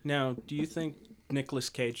 Now, do you think Nicolas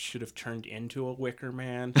Cage should have turned into a Wicker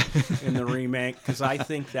Man in the remake? Because I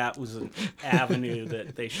think that was an avenue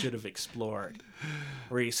that they should have explored,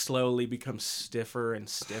 where he slowly becomes stiffer and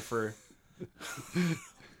stiffer.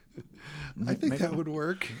 I think that would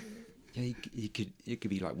work. Yeah, it could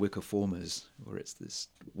be like Wicker Formers, where it's this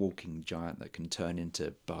walking giant that can turn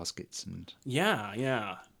into baskets and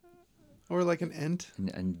Yeah. Or like an ent.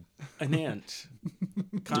 and An ant.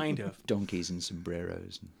 Kind of. donkeys and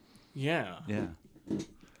sombreros. Yeah. Yeah.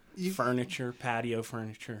 Furniture, patio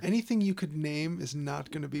furniture. Anything you could name is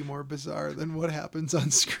not going to be more bizarre than what happens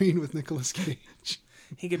on screen with Nicolas Cage.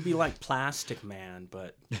 He could be like Plastic Man,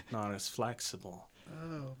 but not as flexible.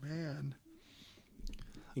 Oh, man.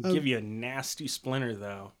 He'd give you a nasty splinter,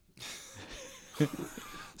 though.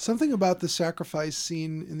 Something about the sacrifice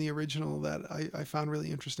scene in the original that I found really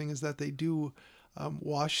interesting is that they do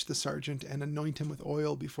wash the sergeant and anoint him with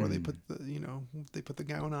oil before they put the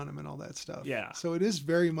gown on him and all that stuff. Yeah. So it is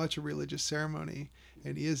very much a religious ceremony,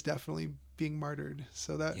 and he is definitely being martyred.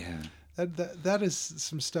 So that is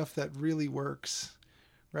some stuff that really works,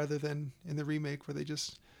 rather than in the remake where they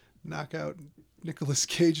just knock out Nicolas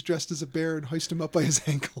Cage dressed as a bear and hoist him up by his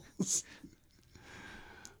ankles.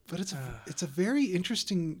 But it's a very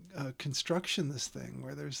interesting construction, this thing,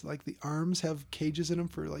 where there's like the arms have cages in them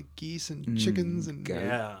for like geese and chickens and goat.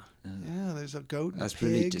 Yeah. yeah, there's a goat and That's a pig.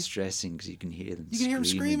 really distressing because you can hear them. You can hear him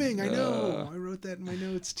screaming. I know. Ugh. I wrote that in my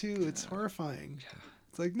notes too. It's horrifying.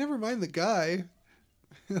 It's like, never mind the guy.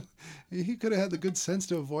 He could have had the good sense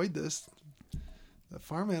to avoid this. The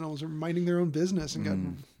farm animals are minding their own business and got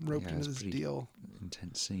roped Yeah, into it's this pretty deal.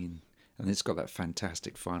 intense scene, and it's got that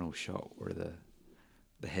fantastic final shot where the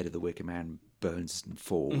head of the Wicker Man burns and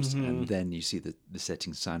falls, and then you see the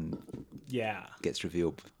setting sun Yeah. gets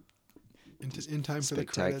revealed. In time for the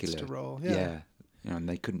credits to roll. Yeah. And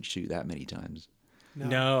they couldn't shoot that many times.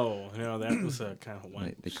 No, that was a kind of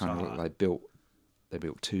one They kind shot. of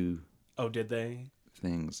built two Oh, did they?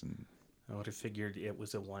 things, and I would have figured it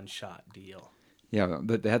was a one-shot deal. Yeah,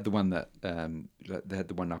 but they had the one that they had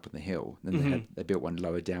the one up on the hill. Then they built one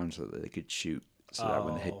lower down so that they could shoot. So that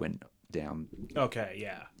when the head went down, Okay,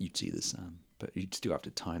 yeah. you'd see the sun. But you'd still have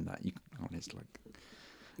to time that. It's like,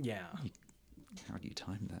 Yeah. how do you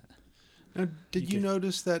time that? Now, did you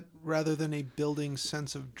notice that rather than a building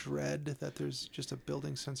sense of dread, that there's just a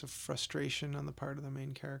building sense of frustration on the part of the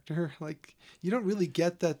main character? Like, you don't really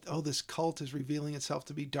get that, oh, this cult is revealing itself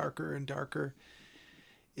to be darker and darker.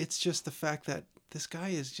 It's just the fact that this guy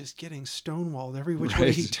is just getting stonewalled every which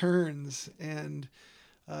way he turns. And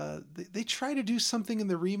they try to do something in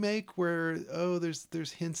the remake where,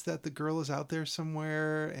 there's hints that the girl is out there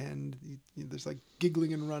somewhere, and there's like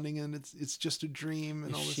giggling and running, and it's just a dream.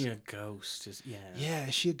 And Is all this. she a ghost? Yeah,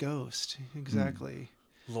 is she a ghost? Exactly.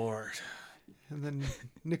 Lord. And then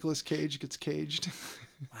Nicolas Cage gets caged.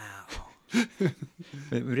 Wow.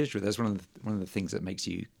 It is true. That's one of the things that makes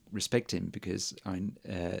you respect him, because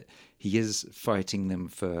he is fighting them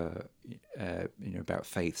for about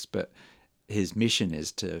faiths, but his mission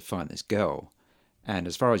is to find this girl, and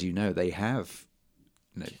as far as you know, they have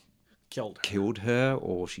Killed her. her,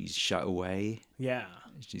 or she's shut away. Yeah.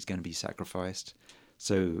 She's going to be sacrificed.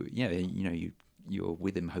 So yeah, you're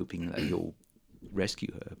with him hoping that he'll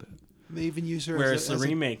rescue her, but. They even use her Whereas as the a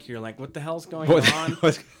remake, you're like, what the hell's going What- on?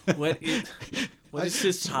 What is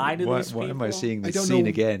this tied to these people? Why am I seeing I this don't scene know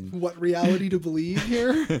again? what reality to believe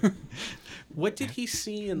here. What did he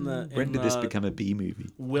see in the When did this become a B movie?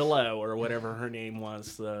 Willow or whatever her name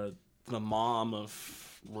was, the mom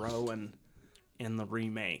of Rowan in the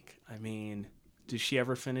remake? I mean, did she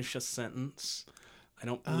ever finish a sentence? I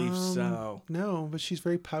don't believe so. No, but she's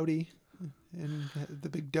very pouty and the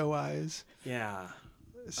big doe eyes. Yeah.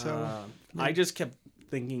 So I just kept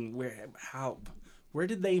thinking, where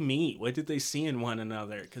did they meet? What did they see in one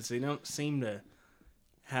another? Because they don't seem to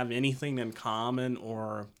have anything in common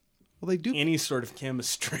or they do any sort of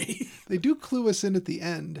chemistry. they do clue us in at the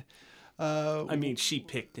end. I mean, she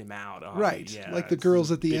picked him out. Right, Yeah, like the it's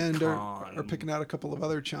girls a at the big end con. are picking out a couple of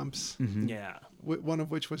other chumps. Yeah. One of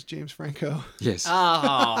which was James Franco, Yes.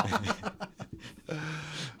 Oh,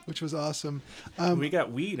 which was awesome. we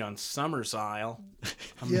got weed on Summer's Isle.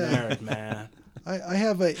 I'm Yeah. married, man. I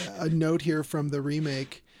have a note here from the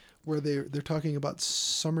remake where they're talking about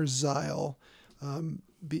Summer's Isle.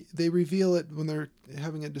 They reveal it when they're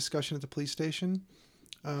having a discussion at the police station.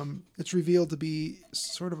 It's revealed to be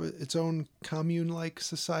sort of its own commune-like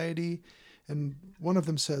society, and one of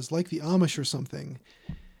them says, like the Amish or something.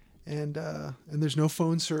 And there's no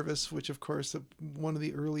phone service, which of course one of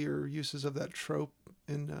the earlier uses of that trope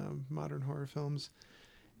in modern horror films.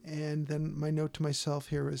 And then my note to myself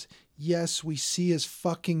here is, yes, we see his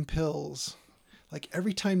fucking pills. Like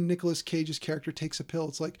every time Nicolas Cage's character takes a pill,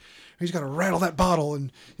 it's like he's got to rattle that bottle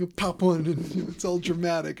and pop one, and it's all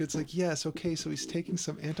dramatic. It's like, yes, okay, so he's taking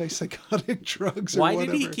some antipsychotic drugs or Why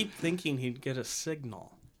whatever. did he keep thinking he'd get a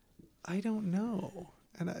signal? I don't know.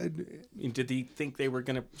 And I mean, did he think they were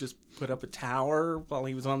going to just put up a tower while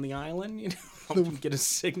he was on the island? Help him get a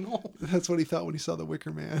signal? That's what he thought when he saw the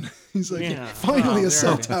Wicker Man. He's like, Yeah. finally Oh, a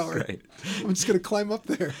cell there it is. tower. Right. I'm just going to climb up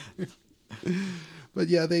there. But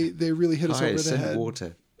yeah, they really hit us over the Hyacinth head.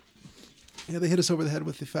 water. Yeah, they hit us over the head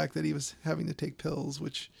with the fact that he was having to take pills,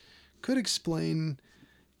 which could explain,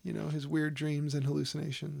 his weird dreams and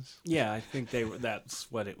hallucinations. Yeah, I think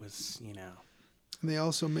that's what it was, And they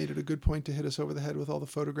also made it a good point to hit us over the head with all the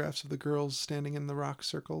photographs of the girls standing in the rock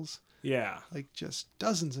circles. Yeah. Like just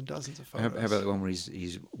dozens and dozens of How photos. about the one where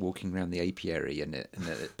he's walking around the apiary and it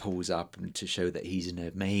pulls up and to show that he's in a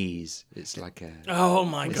maze? It's like Oh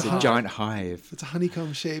my it's god. a giant hive. It's a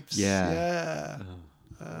honeycomb shapes. Yeah.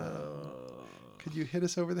 Yeah. Could you hit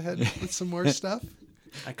us over the head with some more stuff?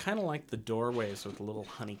 I kind of like the doorways with little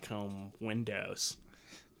honeycomb windows.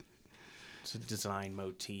 It's a design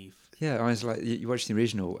motif. Yeah, I was like, you watch the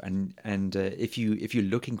original, and if you're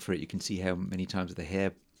looking for it, you can see how many times the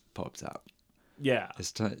hair pops up. Yeah.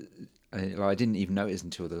 I didn't even notice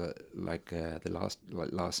until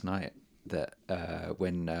last night that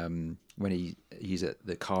when he's at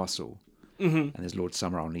the castle and there's Lord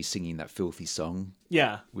Summerall and he's singing that filthy song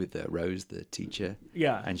Yeah. with Rose, the teacher.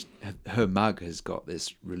 Yeah. And her mug has got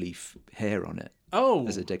this relief hair on it Oh,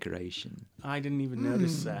 as a decoration. I didn't even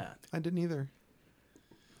notice that. I didn't either.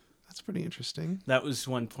 That's pretty interesting. That was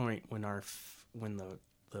one point when when the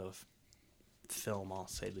film, I'll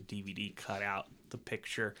say the DVD, cut out the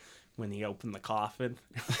picture when he opened the coffin.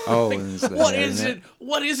 Oh, and there's the What hair in is it?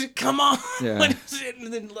 What is it? Come on! Yeah. What is it?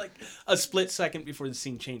 And then, like a split second before the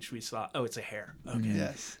scene changed, we saw, oh, it's a hair. Okay,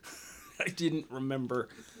 Yes. I didn't remember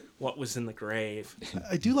what was in the grave.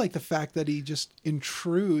 I do like the fact that he just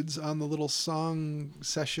intrudes on the little song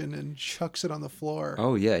session and chucks it on the floor.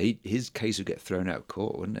 Oh yeah, his case would get thrown out of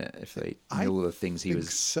court, wouldn't it? If they knew all the things he think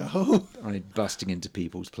was so. busting into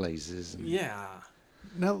people's places. And... Yeah.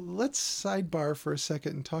 Now let's sidebar for a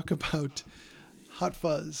second and talk about Hot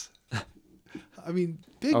Fuzz. I mean,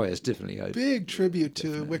 big, Oh, yeah, it's definitely a big tribute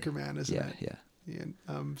to Wicker Man, isn't yeah, it? yeah. Yeah.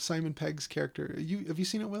 Simon Pegg's character. Have you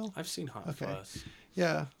seen it, Will? I've seen Hot Okay. Fuzz.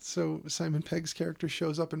 Yeah. So Simon Pegg's character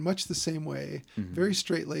shows up in much the same way, very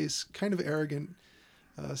straight-laced, kind of arrogant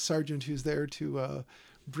sergeant who's there to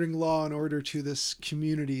bring law and order to this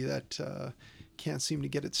community that can't seem to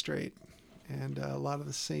get it straight. And a lot of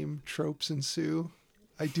the same tropes ensue.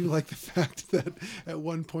 I do like the fact that at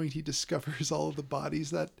one point he discovers all of the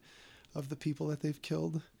bodies of the people that they've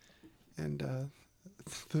killed, and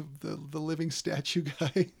the living statue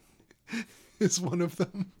guy is one of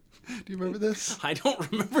them. Do you remember this? I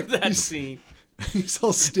don't remember that scene. He's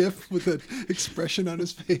all stiff with an expression on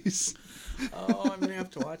his face. Oh, I'm gonna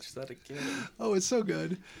have to watch that again. Oh, it's so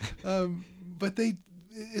good. But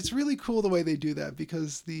it's really cool the way they do that,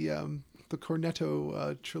 because the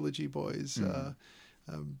Cornetto trilogy boys,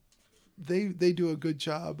 they do a good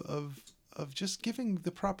job of just giving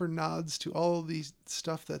the proper nods to all of these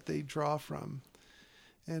stuff that they draw from.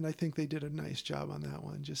 And I think they did a nice job on that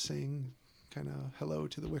one, just saying kind of hello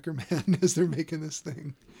to the Wicker Man as they're making this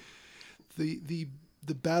thing. The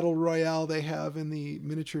battle royale they have in the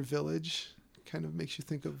miniature village kind of makes you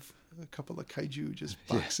think of a couple of kaiju just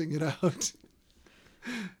boxing it out.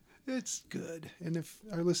 It's good. And if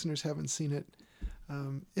our listeners haven't seen it,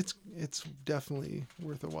 it's definitely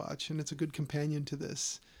worth a watch, and it's a good companion to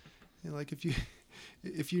this. And like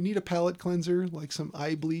if you need a palate cleanser, like some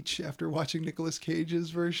eye bleach after watching Nicolas Cage's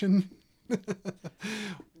version,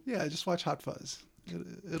 yeah, just watch Hot Fuzz.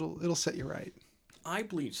 It'll set you right. Eye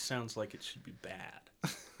bleach sounds like it should be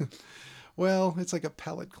bad. Well, it's like a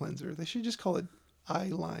palate cleanser. They should just call it eye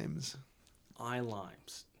limes. Eye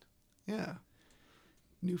limes. Yeah.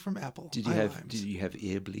 New from Apple. Did you have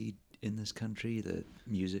Earbleed in this country? The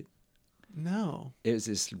music. No. It was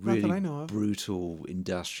this that really I know of. brutal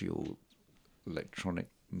industrial electronic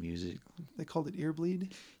music. They called it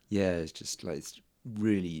Earbleed. Yeah, it's just like it's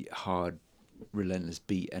really hard, relentless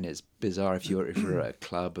beat, and it's bizarre if you're at a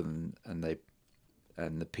club and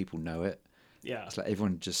the people know it. Yeah. It's like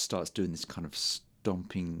everyone just starts doing this kind of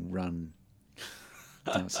stomping run.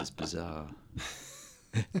 Dance is bizarre.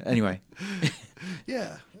 Anyway.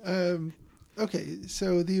 Yeah. Okay.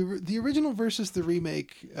 So the original versus the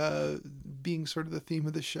remake being sort of the theme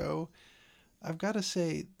of the show, I've got to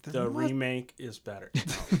say the remake is better.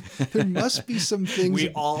 there must be some things. We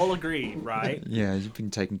all agree, right? Yeah, you've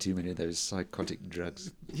been taking too many of those psychotic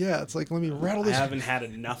drugs. Yeah, it's like, let me rattle I this. haven't had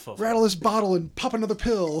enough of it. Rattle this bottle and pop another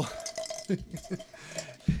pill.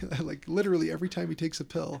 Like literally every time he takes a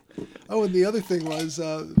pill. Oh, and the other thing was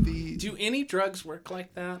Do any drugs work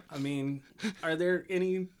like that? I mean, are there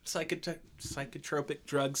any psychotropic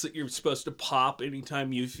drugs that you're supposed to pop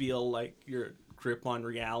anytime you feel like your grip on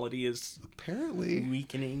reality is apparently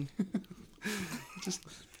weakening? just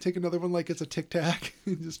take another one like it's a Tic Tac.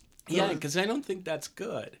 Just Yeah, because I don't think that's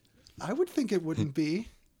good. I would think it wouldn't be.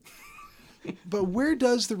 But where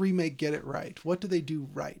does the remake get it right? What do they do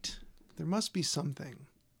right? There must be something.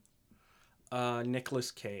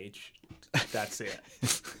 Nicolas Cage. That's it.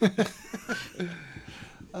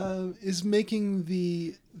 Is making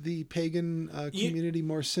the pagan community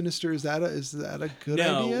more sinister? Is that a good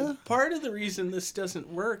idea? Part of the reason this doesn't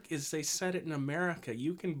work is they set it in America.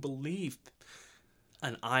 You can believe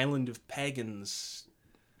an island of pagans,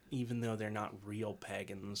 even though they're not real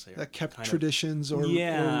pagans. They're That kept kind of- traditions or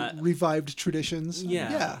revived traditions.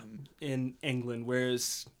 Yeah. In England,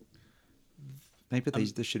 whereas Maybe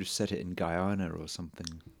they should have set it in Guyana or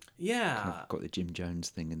something. yeah. Kind of got the Jim Jones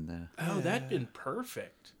thing in there. Oh, that'd been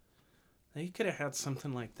perfect. They could have had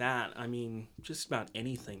something like that. I mean, just about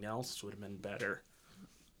anything else would have been better.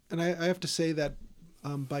 And I have to say that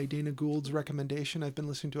by Dana Gould's recommendation, I've been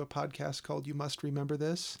listening to a podcast called You Must Remember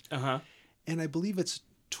This. Uh-huh. And I believe it's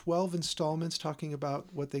 12 installments talking about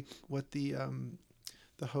what the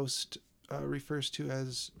host refers to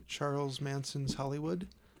as Charles Manson's Hollywood.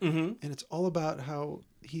 Mm-hmm. And it's all about how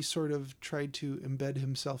he sort of tried to embed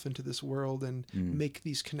himself into this world and make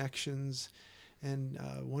these connections. And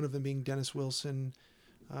one of them being Dennis Wilson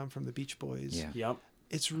from the Beach Boys. Yeah. Yep.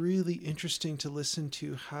 It's really interesting to listen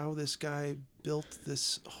to how this guy built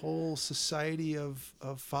this whole society of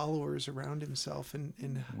followers around himself.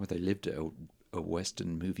 And Where they lived at a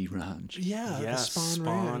Western movie ranch. yeah, the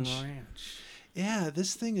Spawn Ranch. Yeah,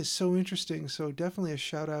 this thing is so interesting. So definitely a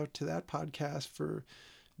shout out to that podcast for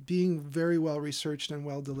being very well researched and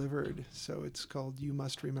well delivered. So it's called You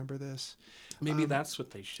Must Remember This. Maybe that's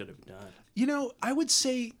what they should have done. You know, I would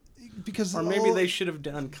say because Or maybe they should have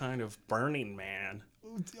done kind of Burning Man.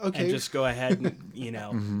 okay, And just go ahead and, you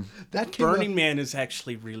know. that came Burning up, Man is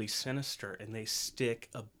actually really sinister, and they stick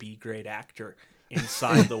a B-grade actor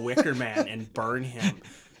inside the Wicker Man and burn him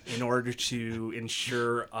in order to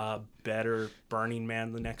ensure a better Burning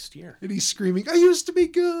Man the next year. and he's screaming, "I used to be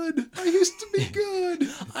good. I used to be good.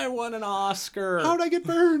 I won an Oscar. How'd I get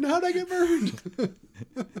burned? How'd I get burned?"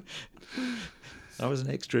 I was an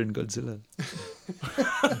extra in Godzilla.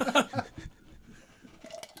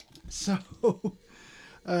 So,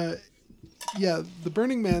 yeah, the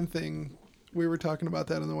Burning Man thing, we were talking about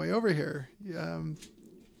that on the way over here.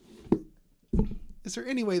 Is there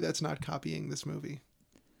any way that's not copying this movie?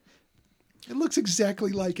 It looks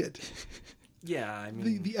exactly like it. Yeah, I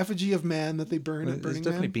mean, The effigy of man that they burn Well, at there's Burning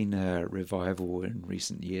definitely Man. been a revival in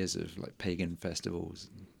recent years of like pagan festivals.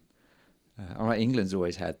 Like England's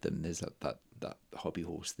always had them. There's that hobby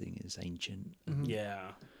horse thing is ancient.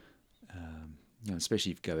 yeah. You know,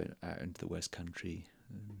 especially if you go out into the West Country,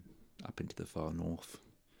 up into the far north,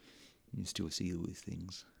 you still see all these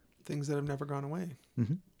things. Things that have never gone away.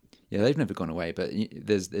 Yeah, they've never gone away, but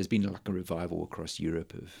there's been like a revival across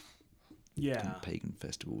Europe of Yeah. pagan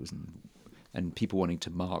festivals and people wanting to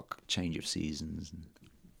mark change of seasons. And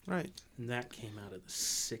Right. And that came out of the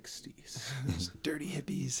 60s. Those dirty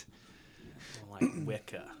hippies. Like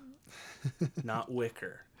Wicca. Not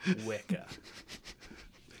Wicker. Wicca.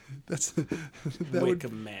 That's Wicca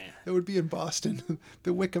Man. that would be in Boston.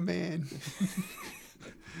 The Wicca Man.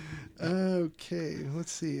 Okay,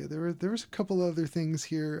 let's see. There was a couple other things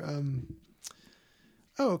here.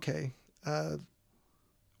 Okay.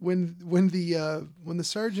 When the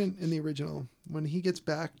sergeant in the original, when he gets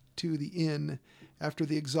back to the inn after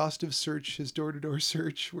the exhaustive search, his door-to-door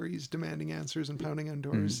search, where he's demanding answers and pounding on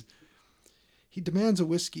doors, he demands a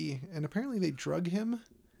whiskey, and apparently they drug him,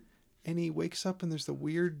 and he wakes up and there's the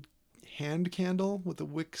weird hand candle with the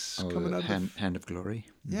wicks coming out of hand of glory.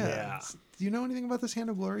 yeah. Yeah. Do you know anything about this hand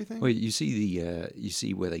of glory thing? Well, you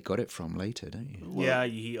see where they got it from later, don't you? Yeah,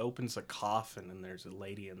 he opens a coffin and there's a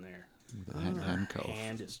lady in there. The handcuff.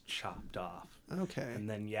 Hand is chopped off. Okay. And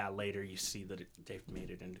then, yeah, later you see that they've made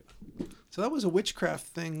it into. So that was a witchcraft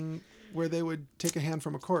thing where they would take a hand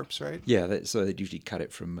from a corpse, right? Yeah, so they'd usually cut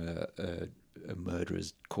it from a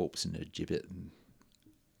murderer's corpse in a gibbet, and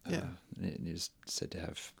Yeah. and it is said to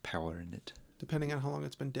have power in it. Depending on how long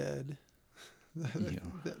it's been dead. Yeah.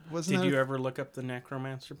 Wasn't Did you ever look up the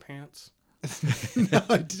necromancer pants? No,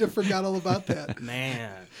 I forgot all about that.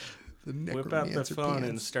 Man, The whip out the necromancer phone and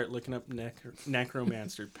pants. start looking up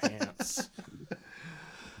necromancer pants.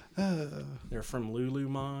 They're from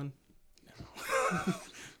Lululemon. No.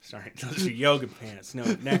 Sorry, those are yoga pants. No,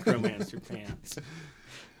 necromancer pants.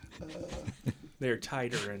 They're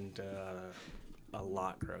tighter and a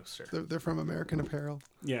lot grosser. They're from American Apparel.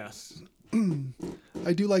 Yes.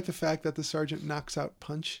 I do like the fact that the sergeant knocks out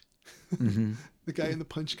Punch. The guy in the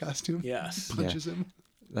Punch costume. Yes. Punches him.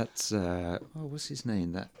 That's what's his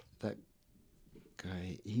name? That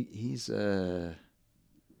guy. He's yeah.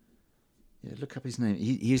 Look up his name.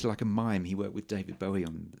 He's like a mime. He worked with David Bowie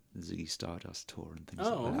on the Ziggy Stardust tour and things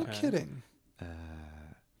Oh, like No that. okay. kidding.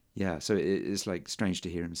 Yeah, so it's like strange to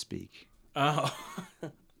hear him speak. Oh.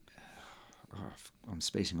 I'm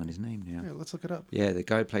spacing on his name now. Here, let's look it up. Yeah, the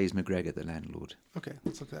guy who plays McGregor, the landlord, Okay,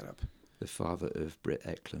 let's look that up. the father of Britt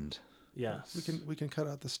Eklund. Yes. We can cut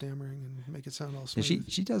out the stammering and make it sound all And smooth.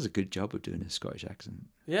 she does a good job of doing a Scottish accent.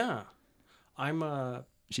 Yeah. I'm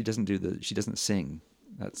She doesn't sing.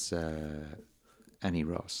 That's Annie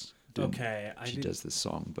Ross. okay. She does the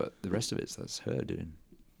song, but the rest of that's her doing.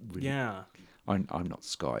 Really, Yeah. I'm not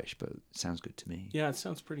Scottish, but it sounds good to me. Yeah, it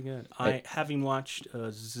sounds pretty good. Having watched a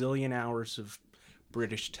zillion hours of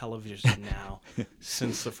British television now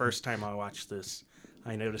since the first time I watched this,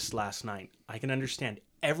 I noticed last night I can understand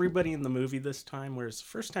everybody in the movie this time, whereas the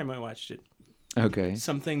first time I watched it, Okay.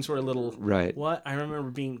 some things were a little Right. What? I remember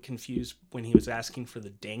being confused when he was asking for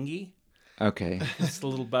the dinghy. Okay. It's the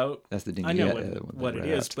little boat. That's the dinghy. I know yeah, what it right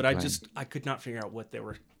out is, to but the I plane. I could not figure out what they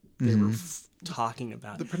were talking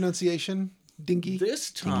about. The pronunciation, dinky. This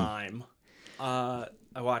time, I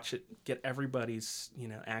watch it, get everybody's,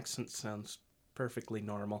 accent sounds perfectly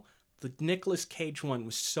normal. The Nicolas Cage one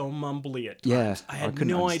was so mumbly at Yeah, times. I had couldn't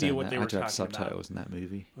no understand idea what that. they I were had to have talking subtitles in that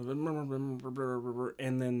movie. about.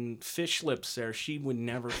 And then Fish Lips there, she would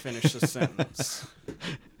never finish a sentence.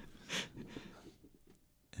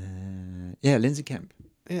 Yeah, Lindsay Kemp.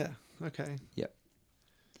 Yeah. Okay. Yep.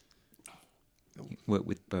 He worked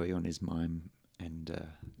with Bowie on his Mime, and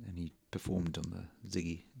he performed on the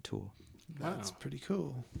Ziggy tour. That's Wow. pretty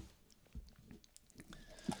cool.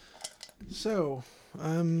 So,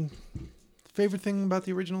 favorite thing about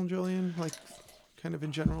the original, Julian? Like, kind of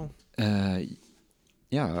in general?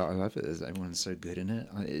 Yeah, I love it. Everyone's so good in it.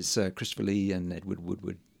 It's Christopher Lee and Edward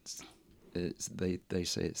Woodward. They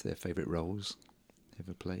say it's their favorite roles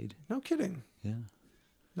ever played. No kidding. Yeah,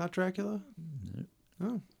 Not Dracula? no.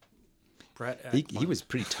 Oh. Brett He Eckman. was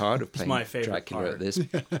pretty tired of playing my favorite Dracula part.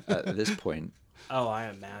 at this point, Oh, I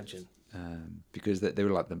imagine. because they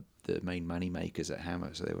were like the main money makers at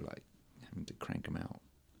Hammer, so they were like having to crank them out.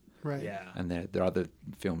 Right. Uh, Yeah. And their other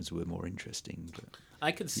films were more interesting. But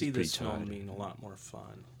I could see pretty this film tired. being a lot more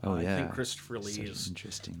fun. Oh, I yeah. think Christopher Lee such is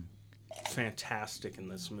interesting. fantastic in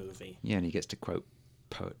this movie. Yeah, and he gets to quote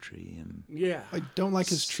poetry and Yeah. I don't like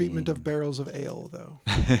his treatment of Sing. barrels of ale, though.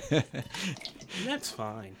 That's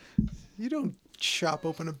fine. You don't chop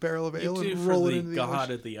open a barrel of You ale do and for roll it the into the god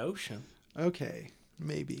ocean. of the ocean. Okay,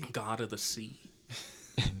 maybe. God of the sea.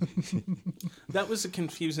 That was a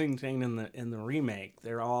confusing thing in the remake.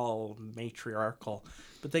 They're all matriarchal,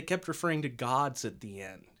 but they kept referring to gods at the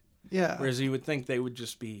end. Yeah, Whereas you would think they would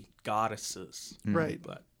just be goddesses. right.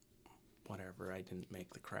 But whatever, I didn't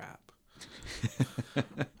make the crap.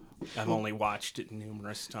 I've only watched it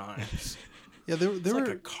numerous times. Yeah, there It's were like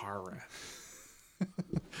a car wreck.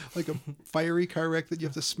 like a fiery car wreck that you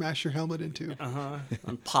have to smash your helmet into.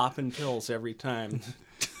 I'm popping pills every time.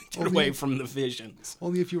 Get Only- away from the visions.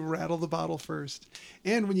 Only if you rattle the bottle first.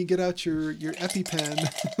 And when you get out your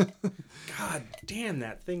EpiPen. God damn,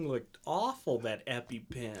 that thing looked awful, that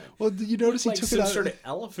EpiPen. Well, did you notice he Like took some it out? sort of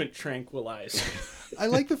elephant tranquilizer. I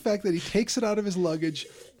like the fact that he takes it out of his luggage,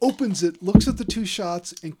 opens it, looks at the two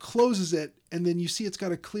shots, and closes it, and then you see it's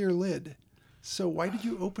got a clear lid. So why did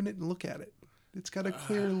you open it and look at it? It's got a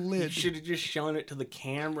clear You lid. should have just shown it to the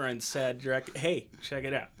camera and said, direct, hey, check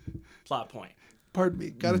it out. Plot point. Pardon me.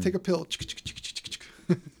 Got to take a pill.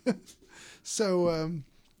 So,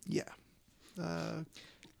 yeah.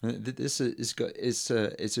 This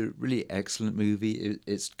it's a really excellent movie.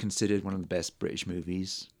 It's considered one of the best British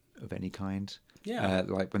movies of any kind. Yeah.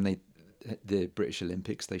 Like when the British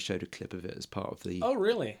Olympics, they showed a clip of it as part of the Oh,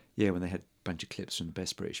 really? when they had a bunch of clips from the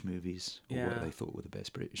best British movies or Yeah. what they thought were the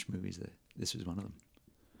best British movies. This was one of them.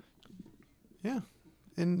 Yeah.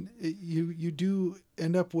 And you do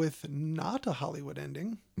end up with not a Hollywood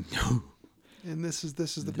ending. No. And this is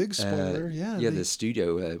the big spoiler. The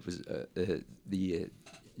studio was the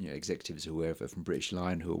executives who were from British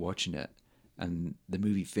Lion who were watching it, and the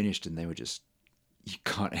movie finished, and they were just, you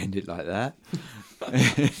can't end it like that.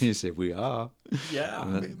 He said, "We are." Yeah.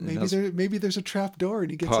 And maybe there's a trap door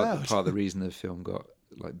and he gets part out. of the reason the film got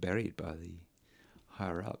like buried by the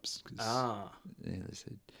higher ups. They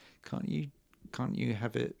said, "Can't you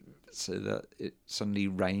have it so that it suddenly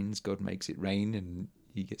rains? God makes it rain, and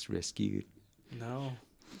he gets rescued." No,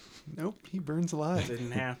 Nope, he burns alive.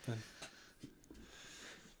 didn't happen.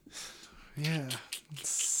 Yeah.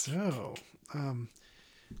 So,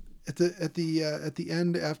 at the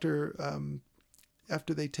end, after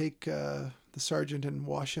they take the sergeant and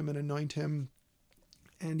wash him and anoint him,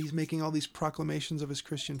 and he's making all these proclamations of his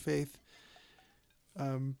Christian faith,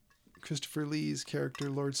 Christopher Lee's character,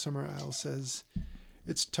 Lord Summerisle, says,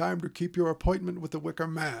 "It's time to keep your appointment with the Wicker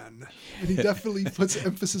Man," and he definitely puts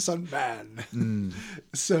emphasis on man.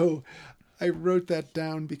 So, I wrote that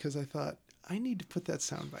down because I thought I need to put that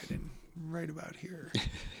soundbite in right about here,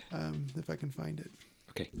 if I can find it.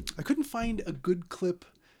 Okay. I couldn't find a good clip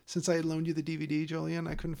since I had loaned you the DVD, Julian.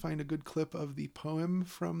 I couldn't find a good clip of the poem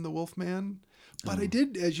from The Wolfman, but I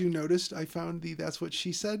did, as you noticed, I found the "That's What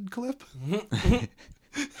She Said" clip.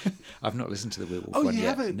 I've not listened to the Werewolf Oh, one you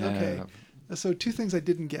yet. haven't? No, Okay. I've- So two things I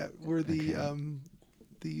didn't get were the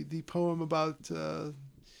poem about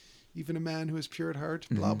even a man who is pure at heart,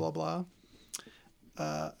 blah blah blah.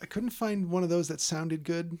 I couldn't find one of those that sounded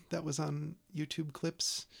good that was on YouTube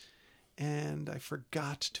clips, and I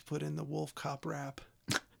forgot to put in the Wolf Cop rap.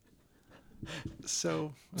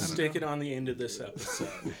 So Stick it on the end of this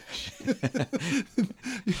episode.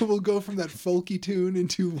 we'll go from that folky tune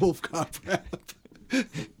into Wolf Cop rap.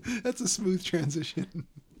 That's a smooth transition.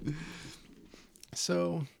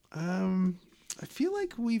 So, I feel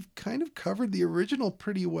like we've kind of covered the original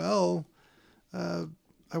pretty well.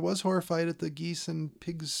 I was horrified at the geese and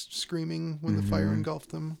pigs screaming when the fire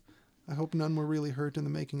engulfed them. I hope none were really hurt in the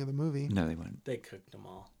making of the movie. No, they won't. They cooked them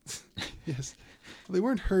all. Yes. Well, they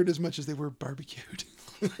weren't hurt as much as they were barbecued.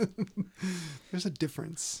 There's a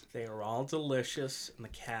difference. They were all delicious, and the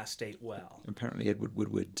cast ate well. Apparently, Edward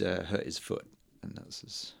Woodward hurt his foot, and that's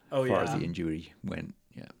as Oh, far yeah? as the injury went.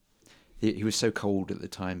 Yeah, He was so cold at the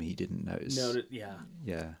time he didn't notice. Yeah.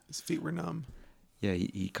 Yeah. His feet were numb. Yeah,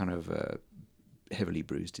 he kind of heavily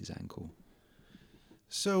bruised his ankle.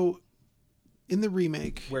 So, in the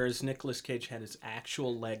remake, Whereas Nicolas Cage had his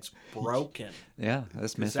actual legs broken. Yeah,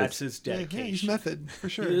 that's 'Cause method. that's his yeah, dedication. he's method for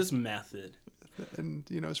sure. He is method. And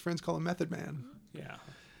his friends call him Method Man. Yeah.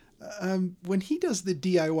 When he does the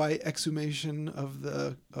DIY exhumation of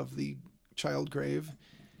the child grave,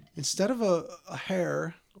 instead of a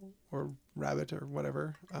hare or rabbit or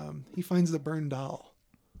whatever, he finds the burned doll.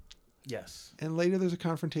 Yes. And later there's a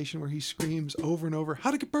confrontation where he screams over and over, "How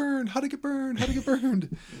to get burned? How to get burned? How to get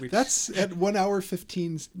burned?" Which- That's at 1 hour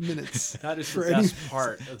 15 minutes. That is for the any- best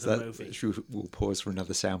part of the movie. We'll pause for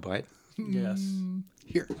another soundbite. Yes.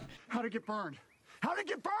 Here. How to get burned? How to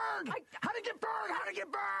get burned? How to get burned? How to get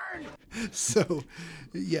burned? So,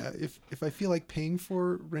 yeah, if I feel like paying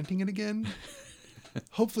for renting it again,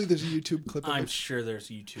 hopefully there's a YouTube clip of I'm it. sure there's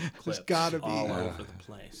YouTube clips gotta be. all Yeah. over the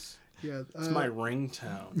place. Yeah, It's my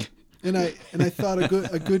ringtone. and I thought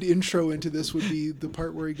a good intro into this would be the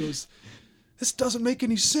part where he goes, "This doesn't make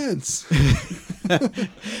any sense." And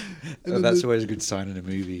then That's always a good sign in a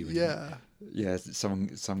movie. when- yeah. Yeah,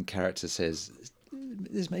 some character says,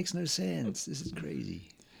 "This makes no sense. This is crazy."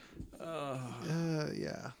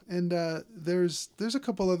 Yeah, and there's a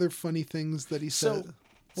couple other funny things that he So- said.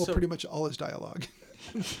 Well, so- pretty much all his dialogue.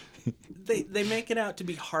 They make it out to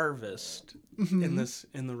be harvest in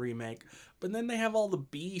the remake, but then they have all the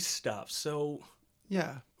bee stuff. So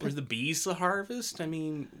Yeah, are the bees the harvest? I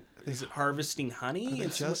mean, is it harvesting honey? they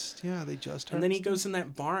It's just and then he goes in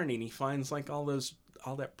that barn and he finds like all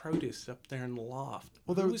that produce up there in the loft.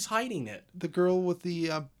 Well, there- who's hiding it? the girl with the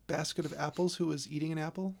basket of apples who was eating an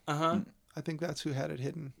apple. Uh huh. I think that's who had it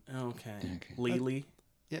hidden. Okay. Lily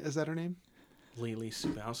Yeah, is that her name? Lily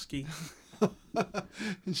Subowski.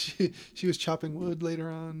 she was chopping wood later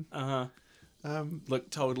on. Uh huh.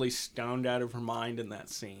 Looked totally stoned out of her mind in that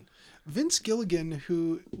scene. Vince Gilligan,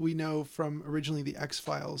 who we know from originally the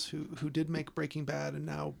X-Files, who did make Breaking Bad and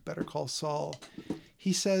now Better Call Saul,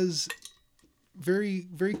 he says very,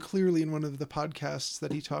 very clearly in one of the podcasts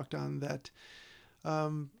that he talked on that,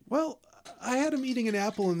 well, I had him eating an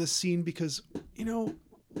apple in this scene because,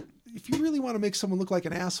 if you really want to make someone look like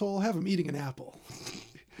an asshole, have him eating an apple.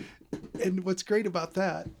 And what's great about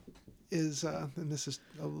that is, and this is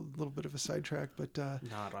a little bit of a sidetrack, but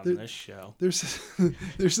Not on there- this show.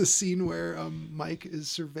 there's a scene where Mike is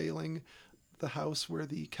surveilling the house where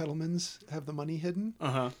the Kettlemans have the money hidden.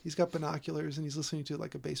 Uh huh. He's got binoculars and he's listening to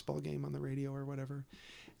like a baseball game on the radio or whatever,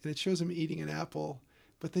 and it shows him eating an apple.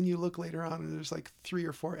 But then you look later on and there's like 3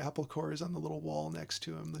 or 4 apple cores on the little wall next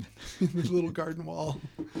to him, the little garden wall.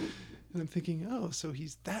 And I'm thinking, oh, so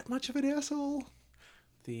he's that much of an asshole?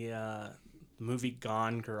 The movie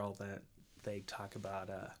Gone Girl that they talk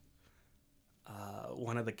about,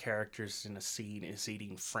 one of the characters in a scene is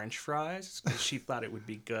eating French fries because she thought it would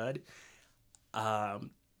be good.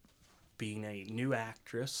 Being a new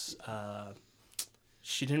actress,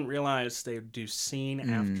 she didn't realize they would do scene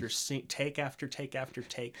after scene, take after take after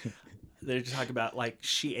take. They talk about like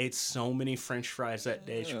she ate so many French fries that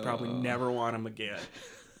day she probably never want them again.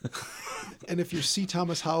 And if you're C.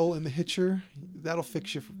 Thomas Howell in The Hitcher, that'll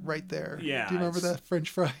fix you right there. Yeah, Do you remember it's- that French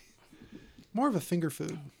fry? More of a finger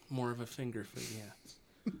food. More of a finger food, yeah.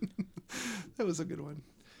 That was a good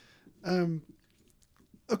one.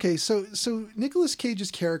 Okay, so Nicolas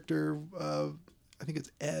Cage's character, I think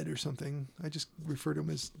it's Ed or something. I just refer to him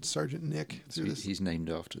as Sergeant Nick. So through this. he's named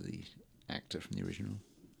after the actor from the original.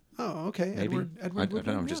 Oh, okay. Maybe. Edward I don't know, Woodward.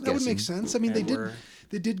 I'm Yeah, just that would make guessing. sense. I mean, Edward.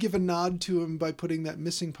 they did give a nod to him by putting that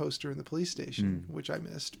missing poster in the police station, which I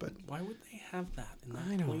missed. But Why would they have that in I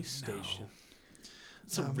that don't police know. station?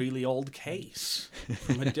 It's a really old case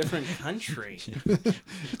from a different country.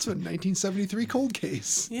 it's a 1973 cold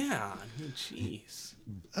case. Yeah, I mean, jeez.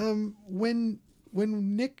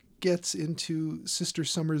 When Nick gets into Sister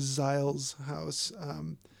Summers Zile's house,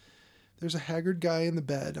 there's a haggard guy in the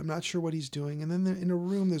bed. I'm not sure what he's doing. And then in a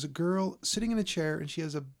room, there's a girl sitting in a chair, and she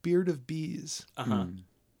has a beard of bees. Uh-huh.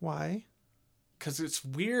 Why? Because it's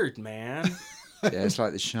weird, man. Yeah, it's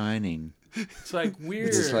like The Shining. It's like weird.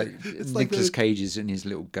 It's like like Nicolas the- Cage is in his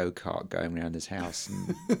little go-kart going around his house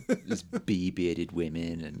and there's bee-bearded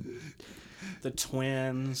women and the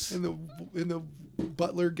twins. And the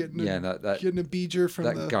butler getting Yeah, a, that- getting a beeger from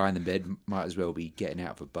that the guy in the bed might as well be getting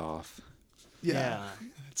out of a bath. Yeah,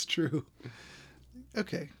 that's true.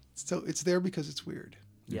 Okay, so it's there because it's weird.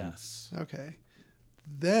 Yes. Okay.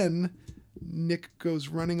 Then Nick goes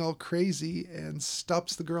running all crazy and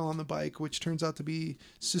stops the girl on the bike, which turns out to be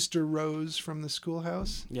Sister Rose from the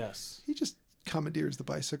schoolhouse. Yes. He just commandeers the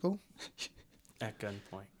bicycle. At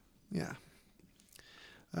gunpoint. Yeah.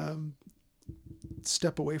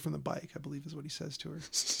 Step away from the bike, I believe is what he says to her.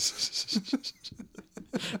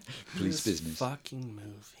 Police business. Fucking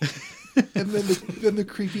movie. And then the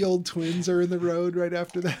creepy old twins are in the road right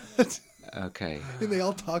after that. Okay. And they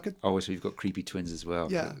all talk at Oh, so you've got creepy twins as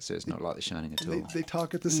well. Yeah. So it's not like The Shining at all. they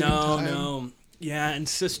talk at the same No, time. no. Yeah, and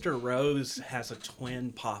Sister Rose has a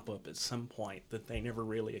twin pop up at some point that they never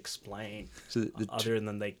really explain, So the other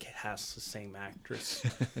than they cast the same actress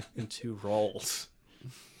in 2 roles.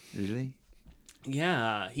 Really?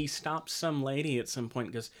 Yeah, he stops some lady at some point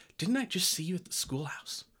and goes, "Didn't I just see you at the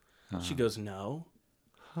schoolhouse?" She goes, "No."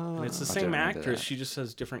 And it's the I same don't remember actress. that. She just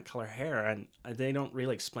has different color hair, and they don't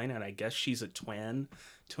really explain it. I guess she's a twin.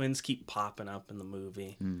 Twins keep popping up in the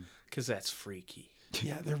movie because that's freaky.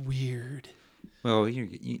 Yeah, they're weird. Well,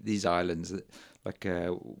 these islands, like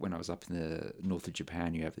when I was up in the north of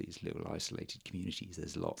Japan, you have these little isolated communities.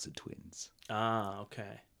 There's lots of twins. Ah,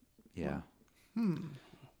 okay. Yeah.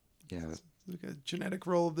 Yeah. Like a genetic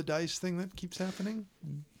roll of the dice thing that keeps happening.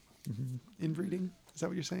 Inbreeding. Is that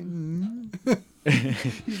what you're saying?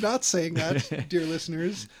 He's not saying that, dear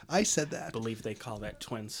listeners. I said I that. believe they call that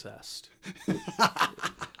twincest.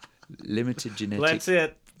 Limited genetic. That's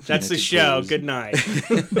it. That's the genetic show. rules. Good night.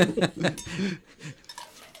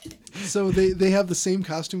 So they have the same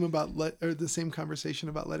costume or the same conversation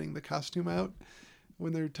about letting the costume out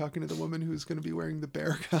when they're talking to the woman who's going to be wearing the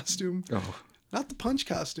bear costume. Oh, Not the punch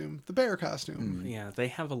costume, the bear costume. Yeah, they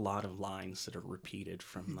have a lot of lines that are repeated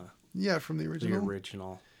from Yeah, from the the original.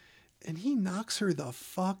 original. And he knocks her the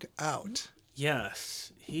fuck out.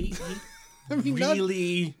 Yes, he I mean, not-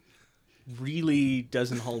 really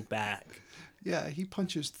doesn't hold back. Yeah, he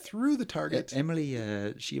punches through the target.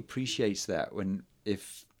 Emily, she appreciates that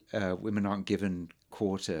if women aren't given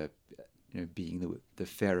quarter, being the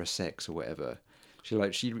fairer sex or whatever.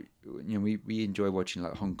 We enjoy watching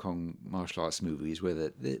like Hong Kong martial arts movies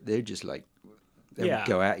where they're just like they Yeah.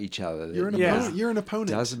 go at each other. You're an Yeah. opponent. You're an opponent.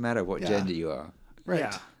 Doesn't matter what Yeah. gender you are. Right.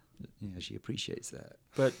 Yeah. Yeah, she appreciates that.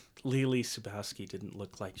 But Lily Subowski didn't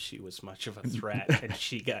look like she was much of a threat, and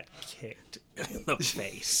she got kicked in the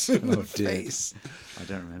face. Oh, Face. I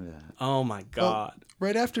don't remember that. Oh my god!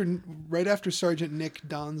 Right after Sergeant Nick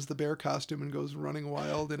dons the bear costume and goes running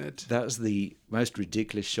wild in it. That was the most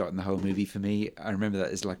ridiculous shot in the whole movie for me. I remember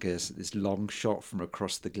that as like this long shot from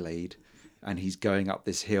across the glade, and he's going up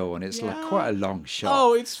this hill, and it's like quite a long shot.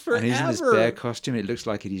 Oh, it's And he's in this forever. bear costume. It looks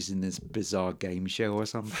like he's in this bizarre game show or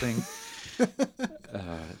something.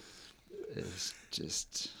 It's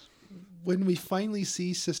just When we finally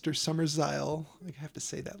see Sister Summerzile, I have to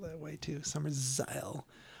say that way too, Summerzile,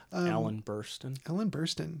 Ellen Burstyn. Ellen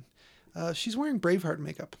Burstyn, she's wearing Braveheart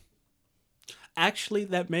makeup. Actually,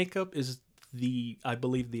 that makeup is I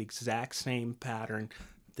believe the exact same pattern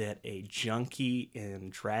that a junkie in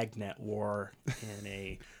Dragnet wore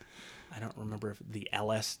in I don't remember if the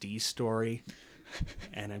LSD story.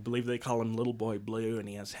 And I believe they call him Little Boy Blue, and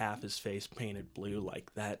he has half his face painted blue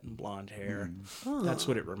like that and blonde hair. That's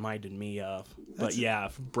what it reminded me of. But yeah,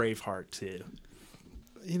 Braveheart too.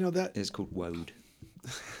 You know that. it's called Woad.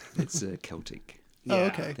 It's a Celtic Oh, Yeah.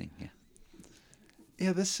 okay. thing. Yeah.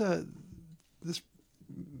 Yeah, this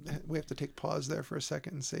we have to take pause there for a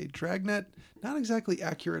second and say Dragnet not exactly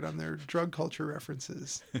accurate on their drug culture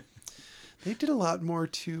references. They did a lot more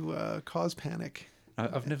to cause panic.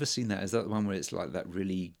 I've never seen that. Is that the one where it's like that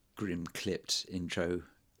really grim clipped intro?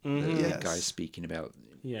 The Yes. guy speaking about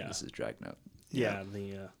Yeah. this is Dragnet. Yeah,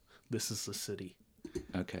 This is the City.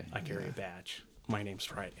 Okay. I carry a badge. My name's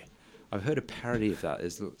Friday. I've heard a parody of that.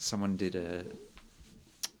 Someone did a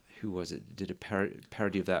who was it? Did a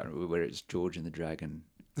parody of that where it's George and the Dragon.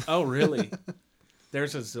 Oh, really?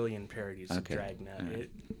 There's a zillion parodies Okay. of Dragnet. All right.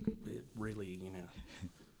 It really,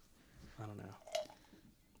 I don't know.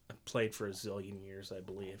 I played for a zillion years, I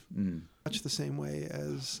believe. Much the same way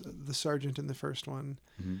as the sergeant in the first one,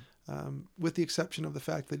 with the exception of the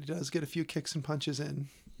fact that he does get a few kicks and punches in.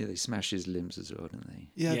 Yeah, they smash his limbs as well, don't they?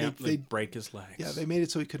 Yeah, they break his legs. Yeah, they made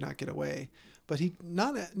it so he could not get away, but he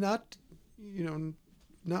not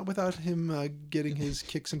without him getting his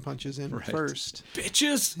kicks and punches in Right. first.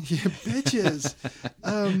 Bitches! Yeah, bitches.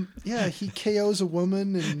 Yeah, he KOs a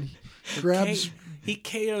woman and grabs. He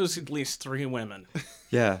KOs at least 3 women.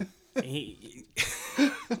 Yeah. He,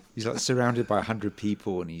 He's like surrounded by 100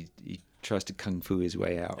 people and he tries to kung fu his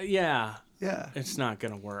way out. yeah, Yeah, it's not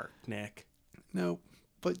going to work, Nick. no,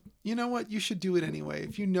 but you know what? You should do it anyway.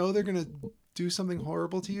 If you know they're gonna do something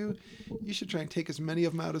horrible to you, you should try and take as many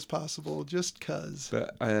of them out as possible, just cause.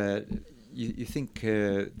 But you think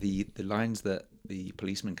the lines that the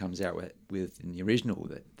policeman comes out with in the original,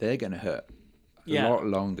 that they're going to hurt a Yeah. lot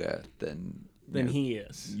longer than than he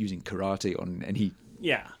is. using karate on any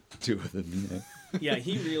Yeah. two of them. You know, Yeah,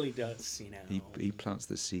 he really does, you know. he plants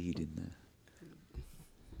the seed in there.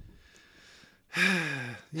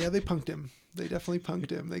 Yeah, they punked him. They definitely punked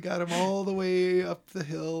him. They got him all the way up the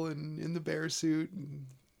hill and in the bear suit. And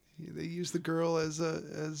they used the girl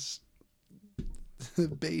as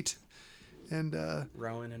bait. And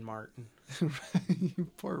Rowan and Martin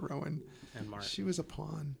poor Rowan. and Martin. She was a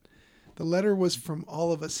pawn. The letter was from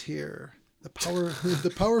all of us here.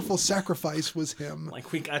 The powerful sacrifice was him.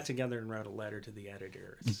 Like, we got together and wrote a letter to the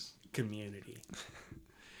editors community.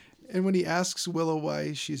 And when he asks Willow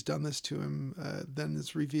why she's done this to him, then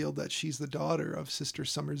it's revealed that she's the daughter of Sister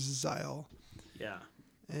Summers Zyle, Yeah.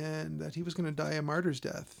 and that he was going to die a martyr's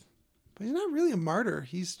death. But he's not really a martyr.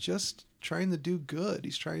 He's just trying to do good.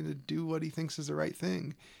 He's trying to do what he thinks is the right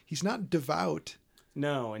thing. He's not devout.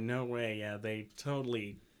 No, in no way. Yeah, they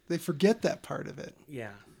totally. They forget that part of it,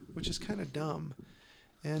 Yeah. which is kind of dumb.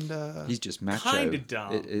 And He's just macho. Kinda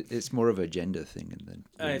dumb. It's more of a gender thing, and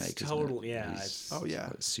then It's total. Yeah. It's, oh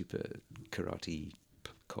yeah, super karate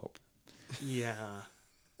cop yeah.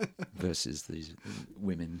 versus these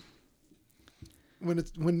women.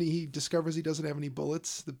 when he discovers he doesn't have any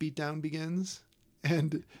bullets, the beatdown begins,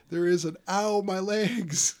 and there is an "ow, my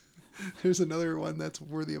legs." There's another one that's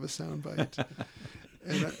worthy of a soundbite.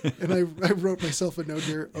 And I wrote myself a note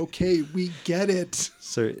here. Okay, we get it.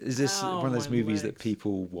 So is this Ow, one of those my movies that legs.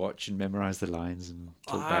 people watch and memorize the lines and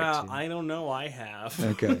talk back to? I don't know. I have.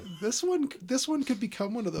 Okay. This one could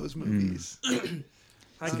become one of those movies.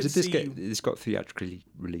 I So could did this see. get? This got theatrically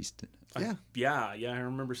released. Yeah, Yeah. I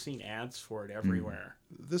remember seeing ads for it everywhere.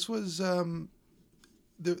 this was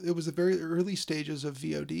it was the very early stages of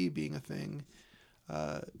VOD being a thing.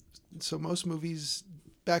 So most movies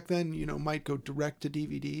back then, might go direct to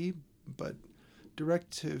DVD, but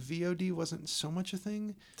direct to VOD wasn't so much a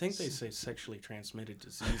thing. I think they say sexually transmitted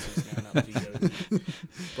diseases now, not VOD.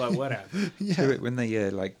 But whatever. Yeah, So when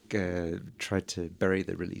they tried to bury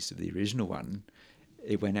the release of the original one,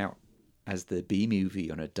 it went out as the B movie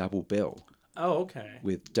on a double bill Oh, okay.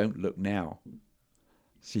 with "Don't Look Now."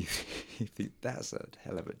 So you think that's a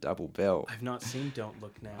hell of a double bill. I've not seen Don't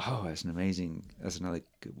Look Now. Oh, that's That's another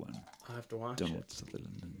good one. I'll have to watch Donald it.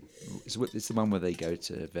 Sutherland. It's the one where they go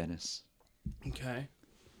to Venice. Okay.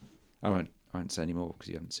 I won't say any more because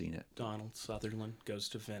you haven't seen it. Donald Sutherland goes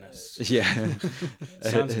to Venice. Yeah.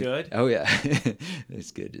 Sounds good. Oh yeah,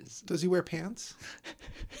 it's good. does he wear pants?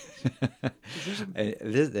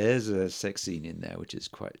 There's a sex scene in there which is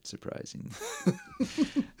quite surprising, where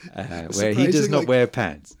he Surprising, does not like- wear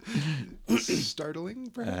pants. Startling,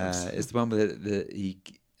 perhaps. It's the one where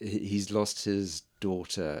he's lost his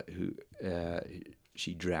daughter who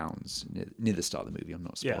she drowns near the start of the movie. I'm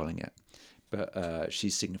not Yeah. spoiling it, but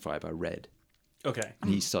she's signified by red, Okay.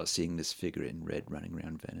 and he starts seeing this figure in red running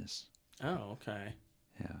around Venice. Oh, okay.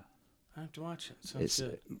 Yeah, I have to watch it. Sounds it's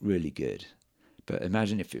good. really good. But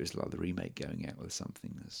imagine if it was like the remake going out with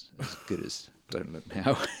something as good as Don't Look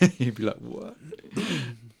Now. You'd be like, what?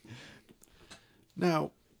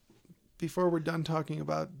 Now, before we're done talking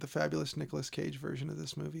about the fabulous Nicolas Cage version of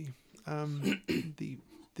this movie, the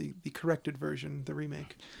corrected version, the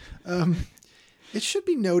remake, it should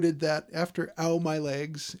be noted that after "Ow, my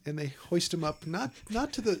legs," and they hoist him up not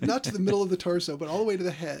to the middle of the torso, but all the way to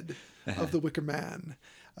the head of the Wicker Man.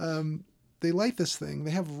 They light this thing. They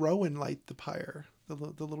have Rowan light the pyre. The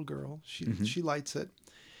little girl. She lights it,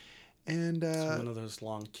 and It's one of those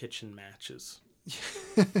long kitchen matches.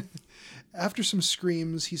 after some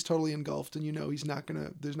screams, he's totally engulfed, and there's not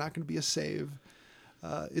gonna be a save.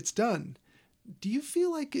 It's done. Do you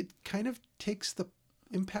feel like it kind of takes the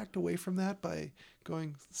impact away from that by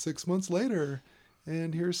going 6 months later,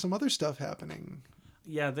 and here's some other stuff happening?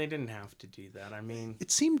 Yeah, they didn't have to do that. I mean, It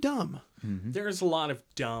seemed dumb. there's a lot of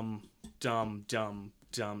dumb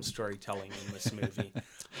storytelling in this movie.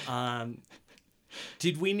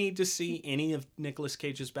 Did we need to see any of Nicolas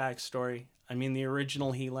Cage's backstory? I mean, the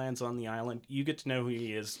original, he lands on the island. You get to know who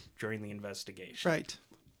he is during the investigation. Right.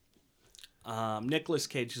 Nicolas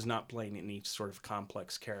Cage is not playing any sort of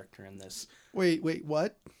complex character in this. Wait,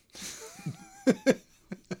 what?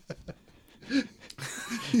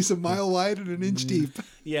 He's a mile wide and an inch deep.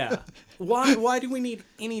 Yeah. Why do we need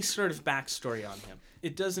any sort of backstory on him?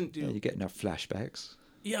 It doesn't do... Yeah, you get enough flashbacks.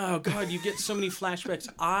 Yeah, oh God, you get so many flashbacks.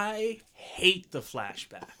 I hate the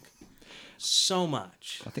flashback so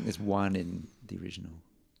much. I think there's one in the original.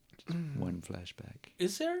 One flashback.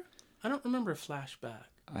 Is there? I don't remember a flashback.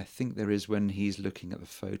 I think there is when he's looking at the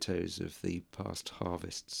photos of the past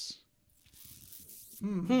harvests.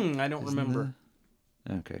 I don't remember.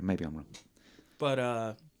 Okay, maybe I'm wrong.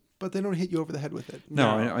 But but they don't hit you over the head with it.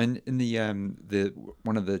 No, No. and in the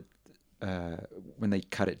one of the when they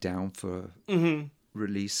cut it down for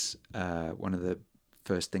release, one of the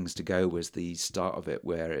first things to go was the start of it,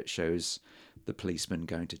 where it shows the policeman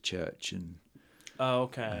going to church, and Oh,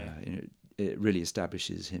 okay. it really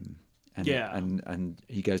establishes him. And Yeah. and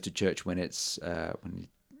he goes to church when it's and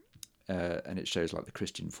it shows like the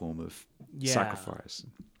Christian form of Yeah. sacrifice,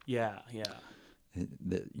 Yeah,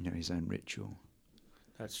 his own ritual.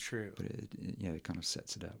 that's true. But it kind of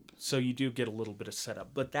sets it up. So you do get a little bit of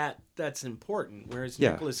setup, but that's important. Whereas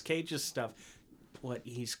Yeah. Nicolas Cage's stuff,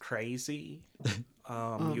 he's crazy.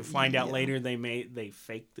 You find out yeah. later they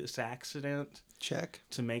faked this accident Check.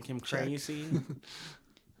 to make him Check. crazy.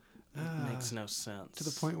 It makes no sense. To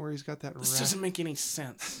the point where he's got that This rat. doesn't make any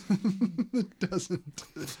sense. It doesn't.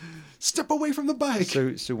 Step away from the bike.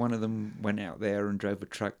 So one of them went out there and drove a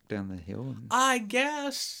truck down the hill. And I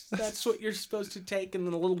guess that's what you're supposed to take, and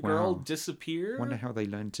then the little girl Wow. disappear. wonder how they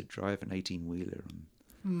learned to drive an 18-wheeler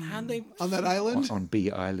How'd they? On that island, on B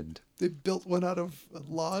Island. they built one out of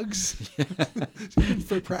logs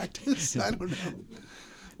for practice. I don't know.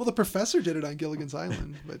 Well, the professor did it on Gilligan's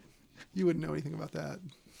Island, but you wouldn't know anything about that.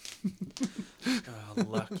 Oh,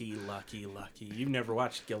 lucky. You've never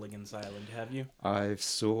watched Gilligan's Island, have you? I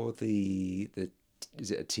saw the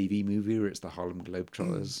is it a TV movie or it's the Harlem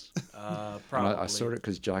Globetrotters? And Probably. I saw it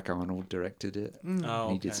because Jack Arnold directed it. Oh,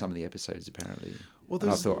 And he did okay. some of the episodes apparently. Well, And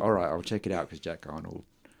I there's thought, all right, I'll check it out because Jack Arnold.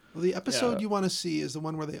 well, the episode Yeah. you want to see is the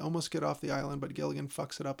one where they almost get off the island, but Gilligan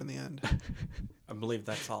fucks it up in the end. I believe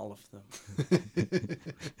that's all of them.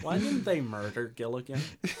 Why didn't they murder Gilligan?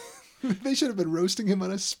 They should have been roasting him on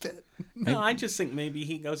a spit. No, I just think maybe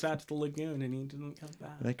he goes out to the lagoon and he didn't come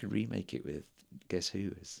back. They could remake it with guess who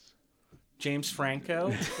is. James Franco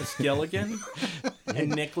is Gilligan, and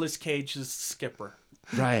Nicolas Cage is Skipper.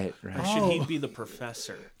 Right. Or should he be the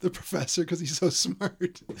professor? The professor, because he's so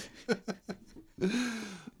smart.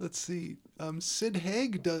 Let's see. Sid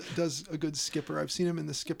Haig does a good Skipper. I've seen him in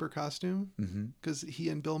the Skipper costume because he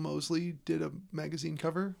and Bill Moseley did a magazine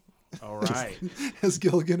cover All right. as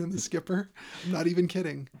Gilligan and the Skipper. I'm not even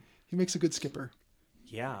kidding. He makes a good Skipper.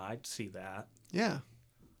 Yeah, I'd see that. Yeah,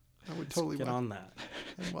 I would totally Get on that.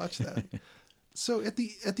 watch that. So at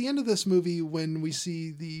the end of this movie, when we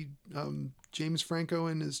see the James Franco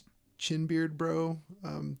and his chin beard bro,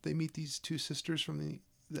 they meet these two sisters from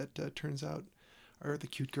that turns out are the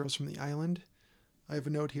cute girls from the island. I have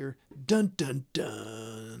a note here. Dun dun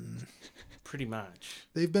dun. Pretty much.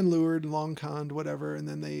 They've been lured, long conned, whatever, and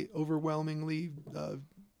then they overwhelmingly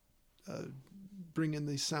bring in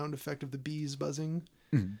the sound effect of the bees buzzing.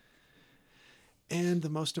 And the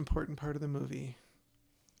most important part of the movie,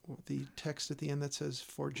 the text at the end that says,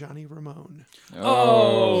 "For Johnny Ramone."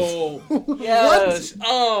 Oh, yes.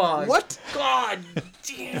 Oh, What? God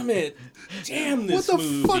damn it. Damn this What the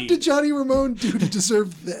movie. fuck did Johnny Ramone do to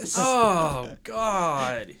deserve this? Oh,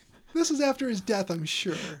 God. This is after his death, I'm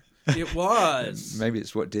sure. It was. Maybe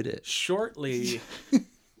it's what did it. Shortly.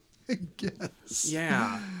 I guess.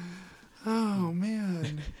 Yeah. Oh,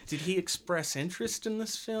 man. Did he express interest in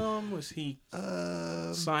this film? Was he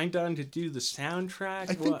signed on to do the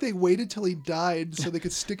soundtrack? I think they waited till he died so they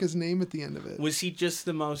could stick his name at the end of it. Was he just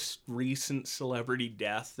the most recent celebrity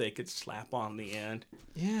death they could slap on the end?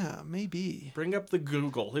 Yeah, maybe. Bring up the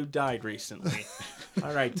Google. Who died recently?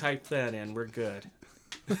 All right, type that in. We're good.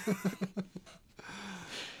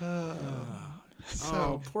 So,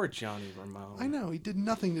 Oh, poor Johnny Ramone. I know, he did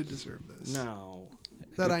nothing to deserve this. No.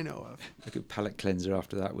 That I know of. A good palate cleanser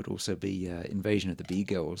after that would also be Invasion of the Bee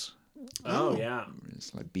Girls. Oh, yeah.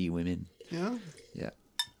 It's like bee women. Yeah? Yeah,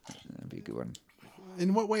 that'd be a good one.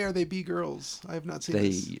 In what way are they bee girls? I have not seen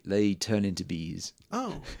this. They turn into bees,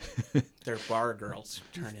 Oh, They're bar girls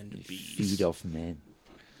who turn into bees. feed off men.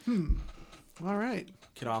 all right.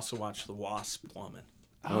 Could also watch The Wasp Woman.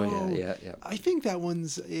 Oh, yeah. I think that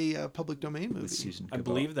one's a public domain movie. With Susan I Cabot.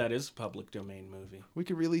 believe that is a public domain movie. We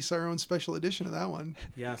could release our own special edition of that one.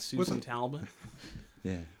 Yeah, Susan Talbot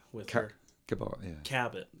Yeah. with Ca- her Cabot, yeah.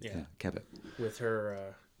 Cabot. Yeah, Yeah, Cabot. with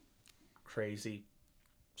her crazy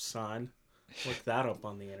son. Look that up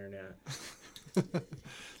on the internet.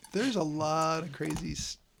 There's a lot of crazy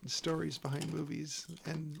stories behind movies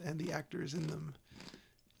and the actors in them.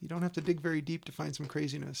 You don't have to dig very deep to find some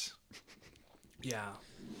craziness. Yeah.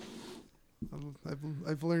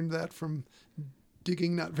 I've learned that from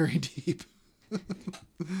digging not very deep.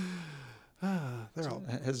 They're all.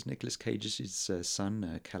 Has Nicolas Cage's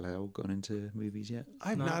son, Kal-El, gone into movies yet?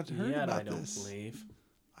 I've not heard yet, about I don't this. believe.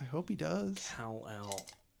 I hope he does. Kal-El.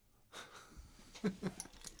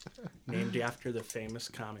 Named after the famous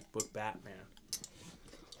comic book Batman.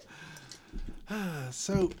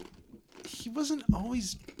 So he wasn't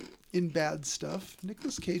always in bad stuff.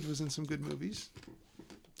 Nicolas Cage was in some good movies.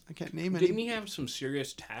 I can't name any. Didn't he have some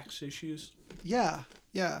serious tax issues? Yeah.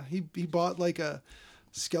 He bought like a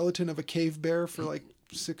skeleton of a cave bear for like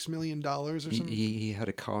 $6 million or something. He had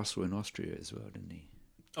a castle in Austria as well, didn't he?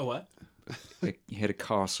 Oh, what? He had a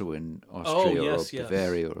castle in Austria yes, or yes.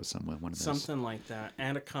 Bavaria or somewhere. One of those. Something like that.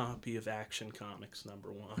 And a copy of Action Comics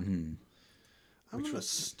 #1, which gonna- was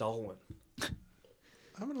stolen.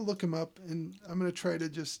 I'm going to look him up and I'm going to try to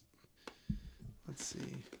just. Let's see.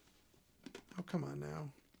 Oh, come on now.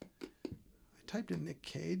 I typed in Nick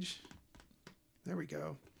Cage. There we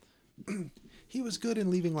go. He was good in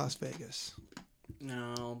Leaving Las Vegas.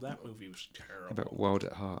 No, that movie was terrible. About Wild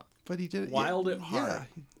at Heart. But he did Wild at Heart. Yeah,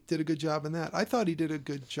 he did a good job in that. I thought he did a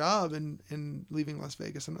good job in Leaving Las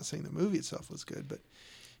Vegas. I'm not saying the movie itself was good, but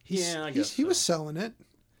Yeah, I guess he was so. selling it.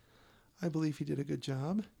 I believe he did a good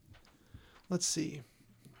job. Let's see.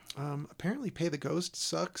 Apparently, Pay the Ghost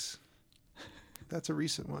sucks. That's a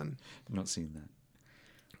recent one. I've not seen that.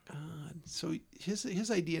 So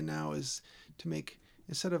his idea now is to make,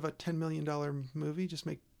 instead of a $10 million movie, just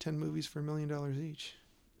make 10 movies for $1 million each.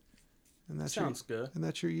 And that's Sounds good. And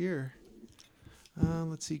that's your year.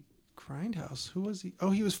 Let's see, Grindhouse. Who was he? Oh,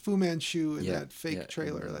 he was Fu Manchu in Yeah, that fake yeah,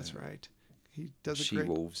 trailer. and, That's right. He does a She great.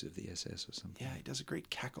 Wolves of the SS or something. Yeah, he does a great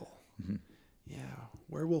cackle. Yeah,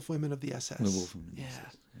 Werewolf Women of the SS. Werewolf Women of the Yeah.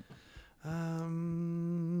 SS,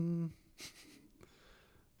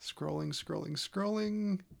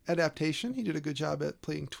 Scrolling. Adaptation. He did a good job at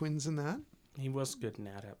playing twins in that. He was good in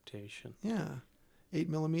adaptation. Yeah.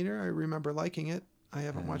 8mm. I remember liking it. I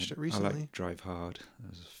haven't watched it I recently. like Drive Hard. That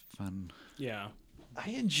was fun. Yeah. I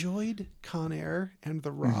enjoyed Con Air and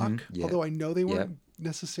The Rock, yeah. although I know they weren't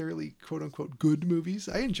necessarily quote unquote good movies.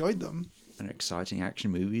 I enjoyed them. And exciting action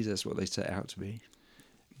movies. That's what they set out to be.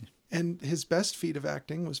 And his best feat of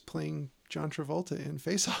acting was playing John Travolta in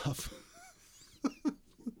Face Off.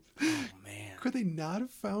 Oh, man. Could they not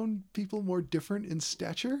have found people more different in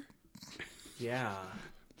stature? Yeah.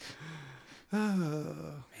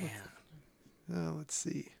 Man. Man. Let's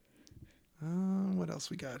see. What else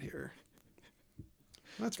we got here?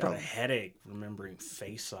 That's Got a probably headache remembering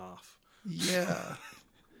Face Off. yeah.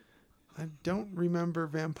 I don't remember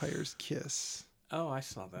Vampire's Kiss. Oh, I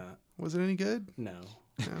saw that. Was it any good? No.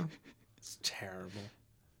 No. It's terrible.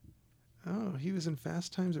 Oh, he was in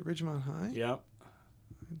Fast Times at Ridgemont High. Yep.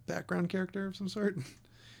 Background character of some sort.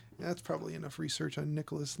 That's probably enough research on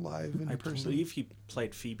Nicholas live in I person. believe he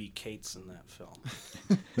played Phoebe Cates in that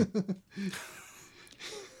film.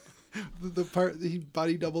 The part he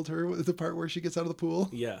body doubled her, the part where she gets out of the pool.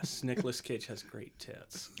 Yes, Nicolas Cage has great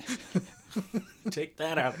tits. Take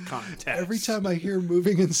that out of context. Every time I hear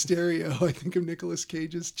moving in stereo, I think of Nicolas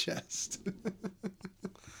Cage's chest.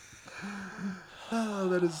 Oh,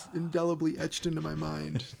 that is indelibly etched into my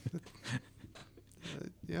mind.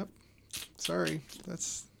 Yep. Sorry.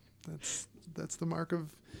 That's the mark of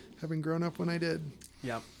having grown up when I did.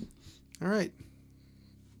 Yep. All right.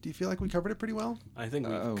 Do you feel like we covered it pretty well? I think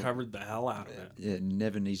we've covered the hell out of it. It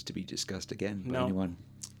never needs to be discussed again by No. anyone.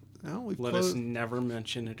 No, we've Let us never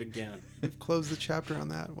mention it again. closed the chapter on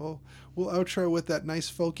that. We'll outro with that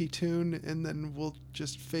nice folky tune, and then we'll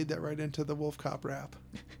just fade that right into the Wolf Cop rap.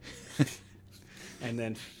 And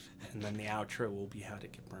then the outro will be How to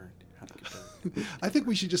Get Burned. How to Get Burned. I think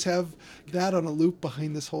we should just have that on a loop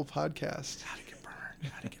behind this whole podcast. How to Get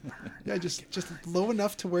Burned. How to Get Burned. Yeah, just low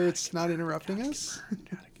enough to where it's not interrupting us. How to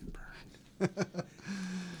get burned.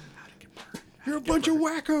 How to get burned. You're a bunch of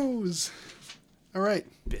wackos. All right.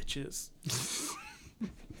 Bitches.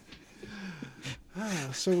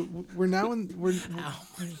 So we're now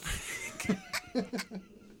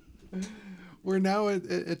we're now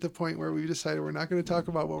at the point where we've decided we're not going to talk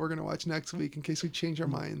about what we're going to watch next week in case we change our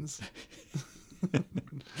minds.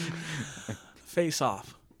 Face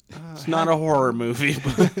Off. It's not a horror movie,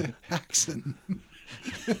 but Haxon.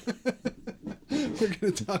 We're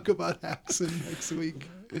going to talk about Haxon next week.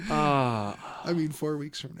 I mean, 4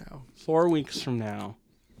 weeks from now. 4 weeks from now,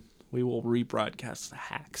 we will rebroadcast the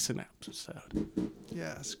Haxon episode.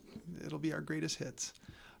 Yes, it'll be our greatest hits.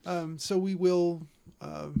 So we will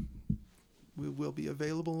be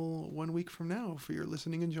available 1 week from now for your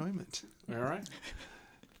listening enjoyment. All right.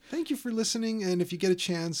 Thank you for listening, and if you get a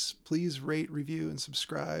chance, please rate, review, and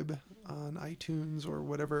subscribe on iTunes or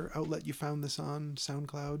whatever outlet you found this on,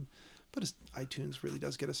 SoundCloud. But iTunes really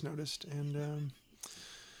does get us noticed, and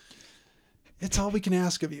it's all we can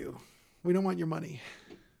ask of you. We don't want your money.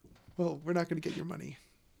 Well, we're not going to get your money.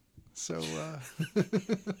 So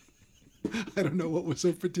I I don't know what was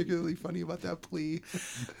so particularly funny about that plea.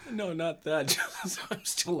 No, not that. Just, I'm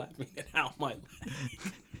still laughing at how my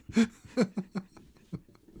leg.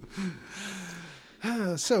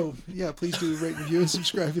 So, yeah, please do rate, review, and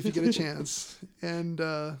subscribe if you get a chance. And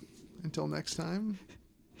until next time,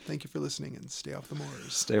 thank you for listening and stay off the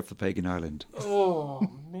moors. Stay off the pagan island. Oh,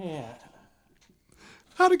 man.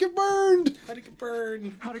 How to get burned! How to get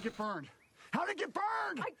burned. How to get burned? How to get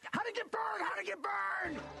burned? How to get burned? How to get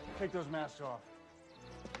burned? Take those masks off.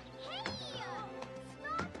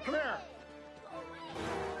 Come here.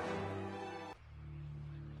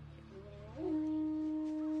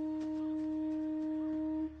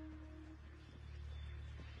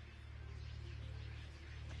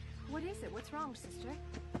 What is it? What's wrong, sister?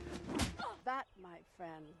 That, my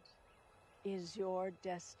friend, is your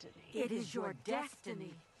destiny. It is your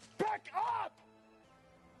destiny. Back up!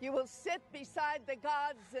 You will sit beside the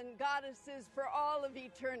gods and goddesses for all of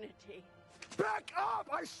eternity. Back up!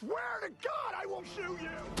 I swear to God I won't shoot you!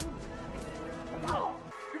 Oh,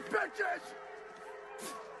 you bitches!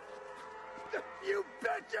 You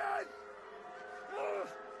bitches! Ugh.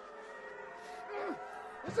 Ugh.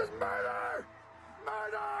 This is murder!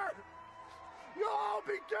 Murder! You'll all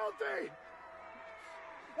be guilty!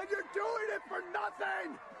 And you're doing it for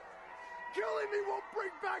nothing! Killing me won't bring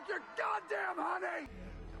back your goddamn honey!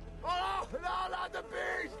 Oh, no, not the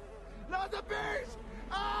beast! Not the beast!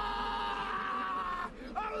 Ah!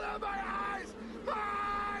 Open my eyes!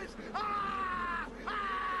 Eyes! Ah!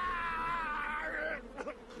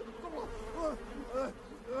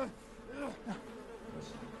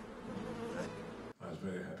 I was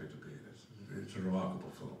very happy to be in it. It's a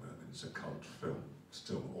remarkable film. I mean, it's a cult film,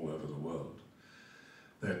 still all over the world.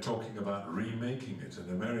 They're talking about remaking it in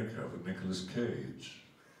America with Nicolas Cage.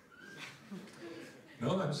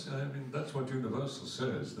 No, that's what Universal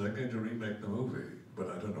says. They're going to remake the movie, but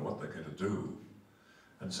I don't know what they're going to do.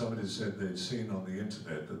 And somebody said they'd seen on the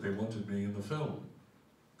internet that they wanted me in the film.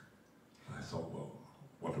 I thought, well,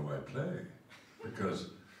 what do I play? Because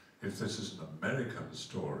if this is an American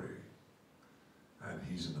story, and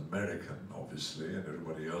he's an American, obviously, and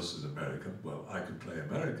everybody else is American, well, I could play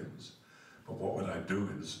Americans. But what would I do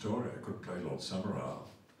in the story? I couldn't play Lord Summerisle,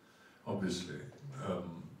 obviously.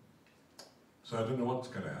 So I don't know what's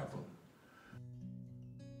going to happen.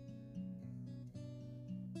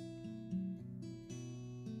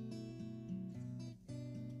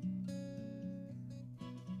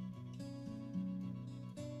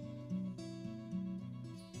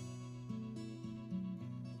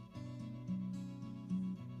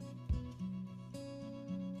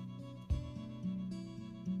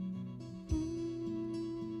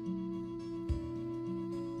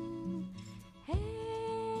 Hey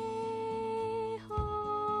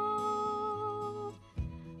ho,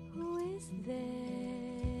 who is there?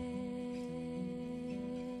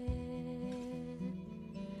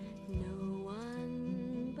 No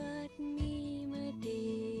one but me, my dear.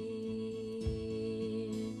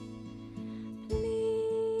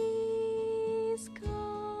 Please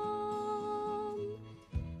come,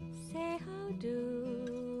 say how do.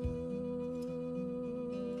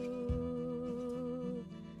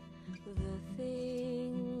 The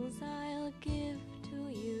things I'll give to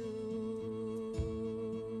you,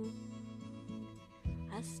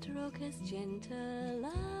 a stroke as gentle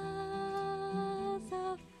as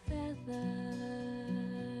a feather.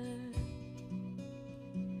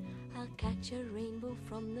 I'll catch a rainbow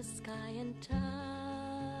from the sky and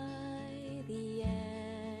tie the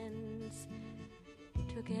ends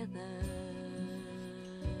together.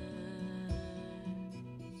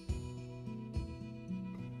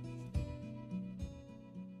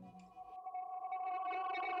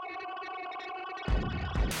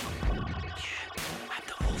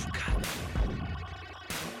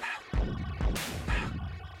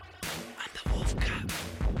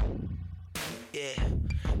 Yeah,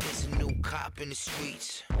 there's a new cop in the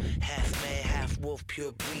streets. Half man, half wolf,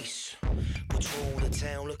 pure beast. Patrol the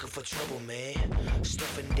town looking for trouble, man.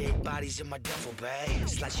 Stuffing dead bodies in my duffel bag.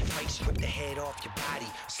 Slice your face, rip the head off your body.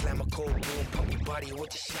 Slam a cold boom, pump your body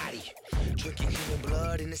with a shotty. Drinking human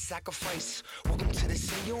blood in the sacrifice. Welcome to the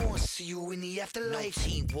seance, see you in the afterlife. No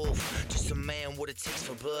teen wolf, just a man with a taste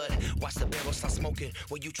for blood. Watch the barrel start smoking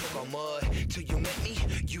when you choke on mud. Till you met me,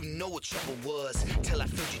 you know what trouble was. Till I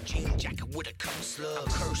filled your jean jacket with a couple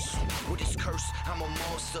slugs. I'm cursed with this curse, I'm a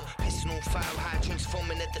monster. Pissing on fire hydrants,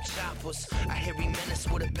 foaming at the choppers. A hairy menace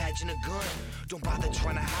with a badge and a gun. Don't bother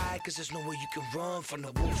trying to hide, cause there's nowhere you can run from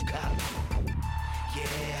the wolf cop.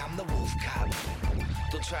 Yeah, I'm the wolf cop.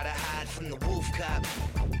 Don't try to hide from the wolf cop.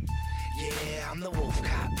 Yeah, I'm the wolf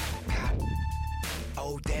cop.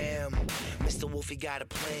 Oh damn, Mr. Wolfie got a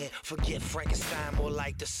plan. Forget Frankenstein, more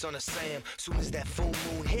like the son of Sam. Soon as that full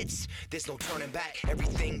moon hits, there's no turning back.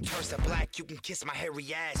 Everything turns to black, you can kiss my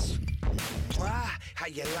hairy ass. Ah, how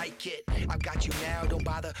you like it? I've got you now, don't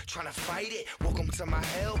bother trying to fight it. Welcome to my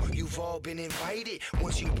hell, you've all been invited.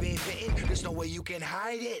 Once you've been bitten, there's no way you can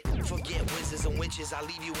hide it. Forget wizards and witches, I'll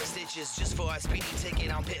leave you in stitches. Just for a speeding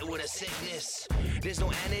ticket, I'm hit with a sickness. There's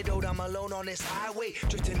no antidote, I'm alone on this highway.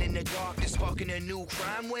 Drifting in the darkness, sparking a new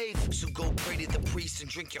crime wave. So go pray to the priest and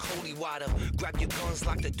drink your holy water. Grab your guns,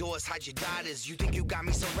 lock the doors, hide your daughters. You think you got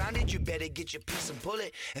me surrounded? You better get your piece and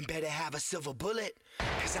bullet. And better have a silver bullet.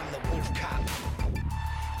 Cause I'm the wolf cop.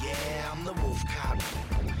 Yeah, I'm the wolf cop.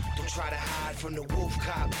 Don't try to hide from the wolf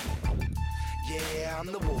cop. Yeah, I'm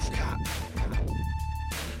the wolf cop.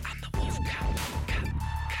 I'm the wolf cop.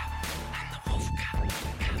 I'm the wolf cop.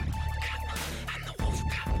 I'm the wolf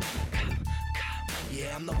cop.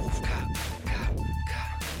 Yeah, I'm the wolf cop.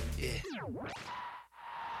 Yeah.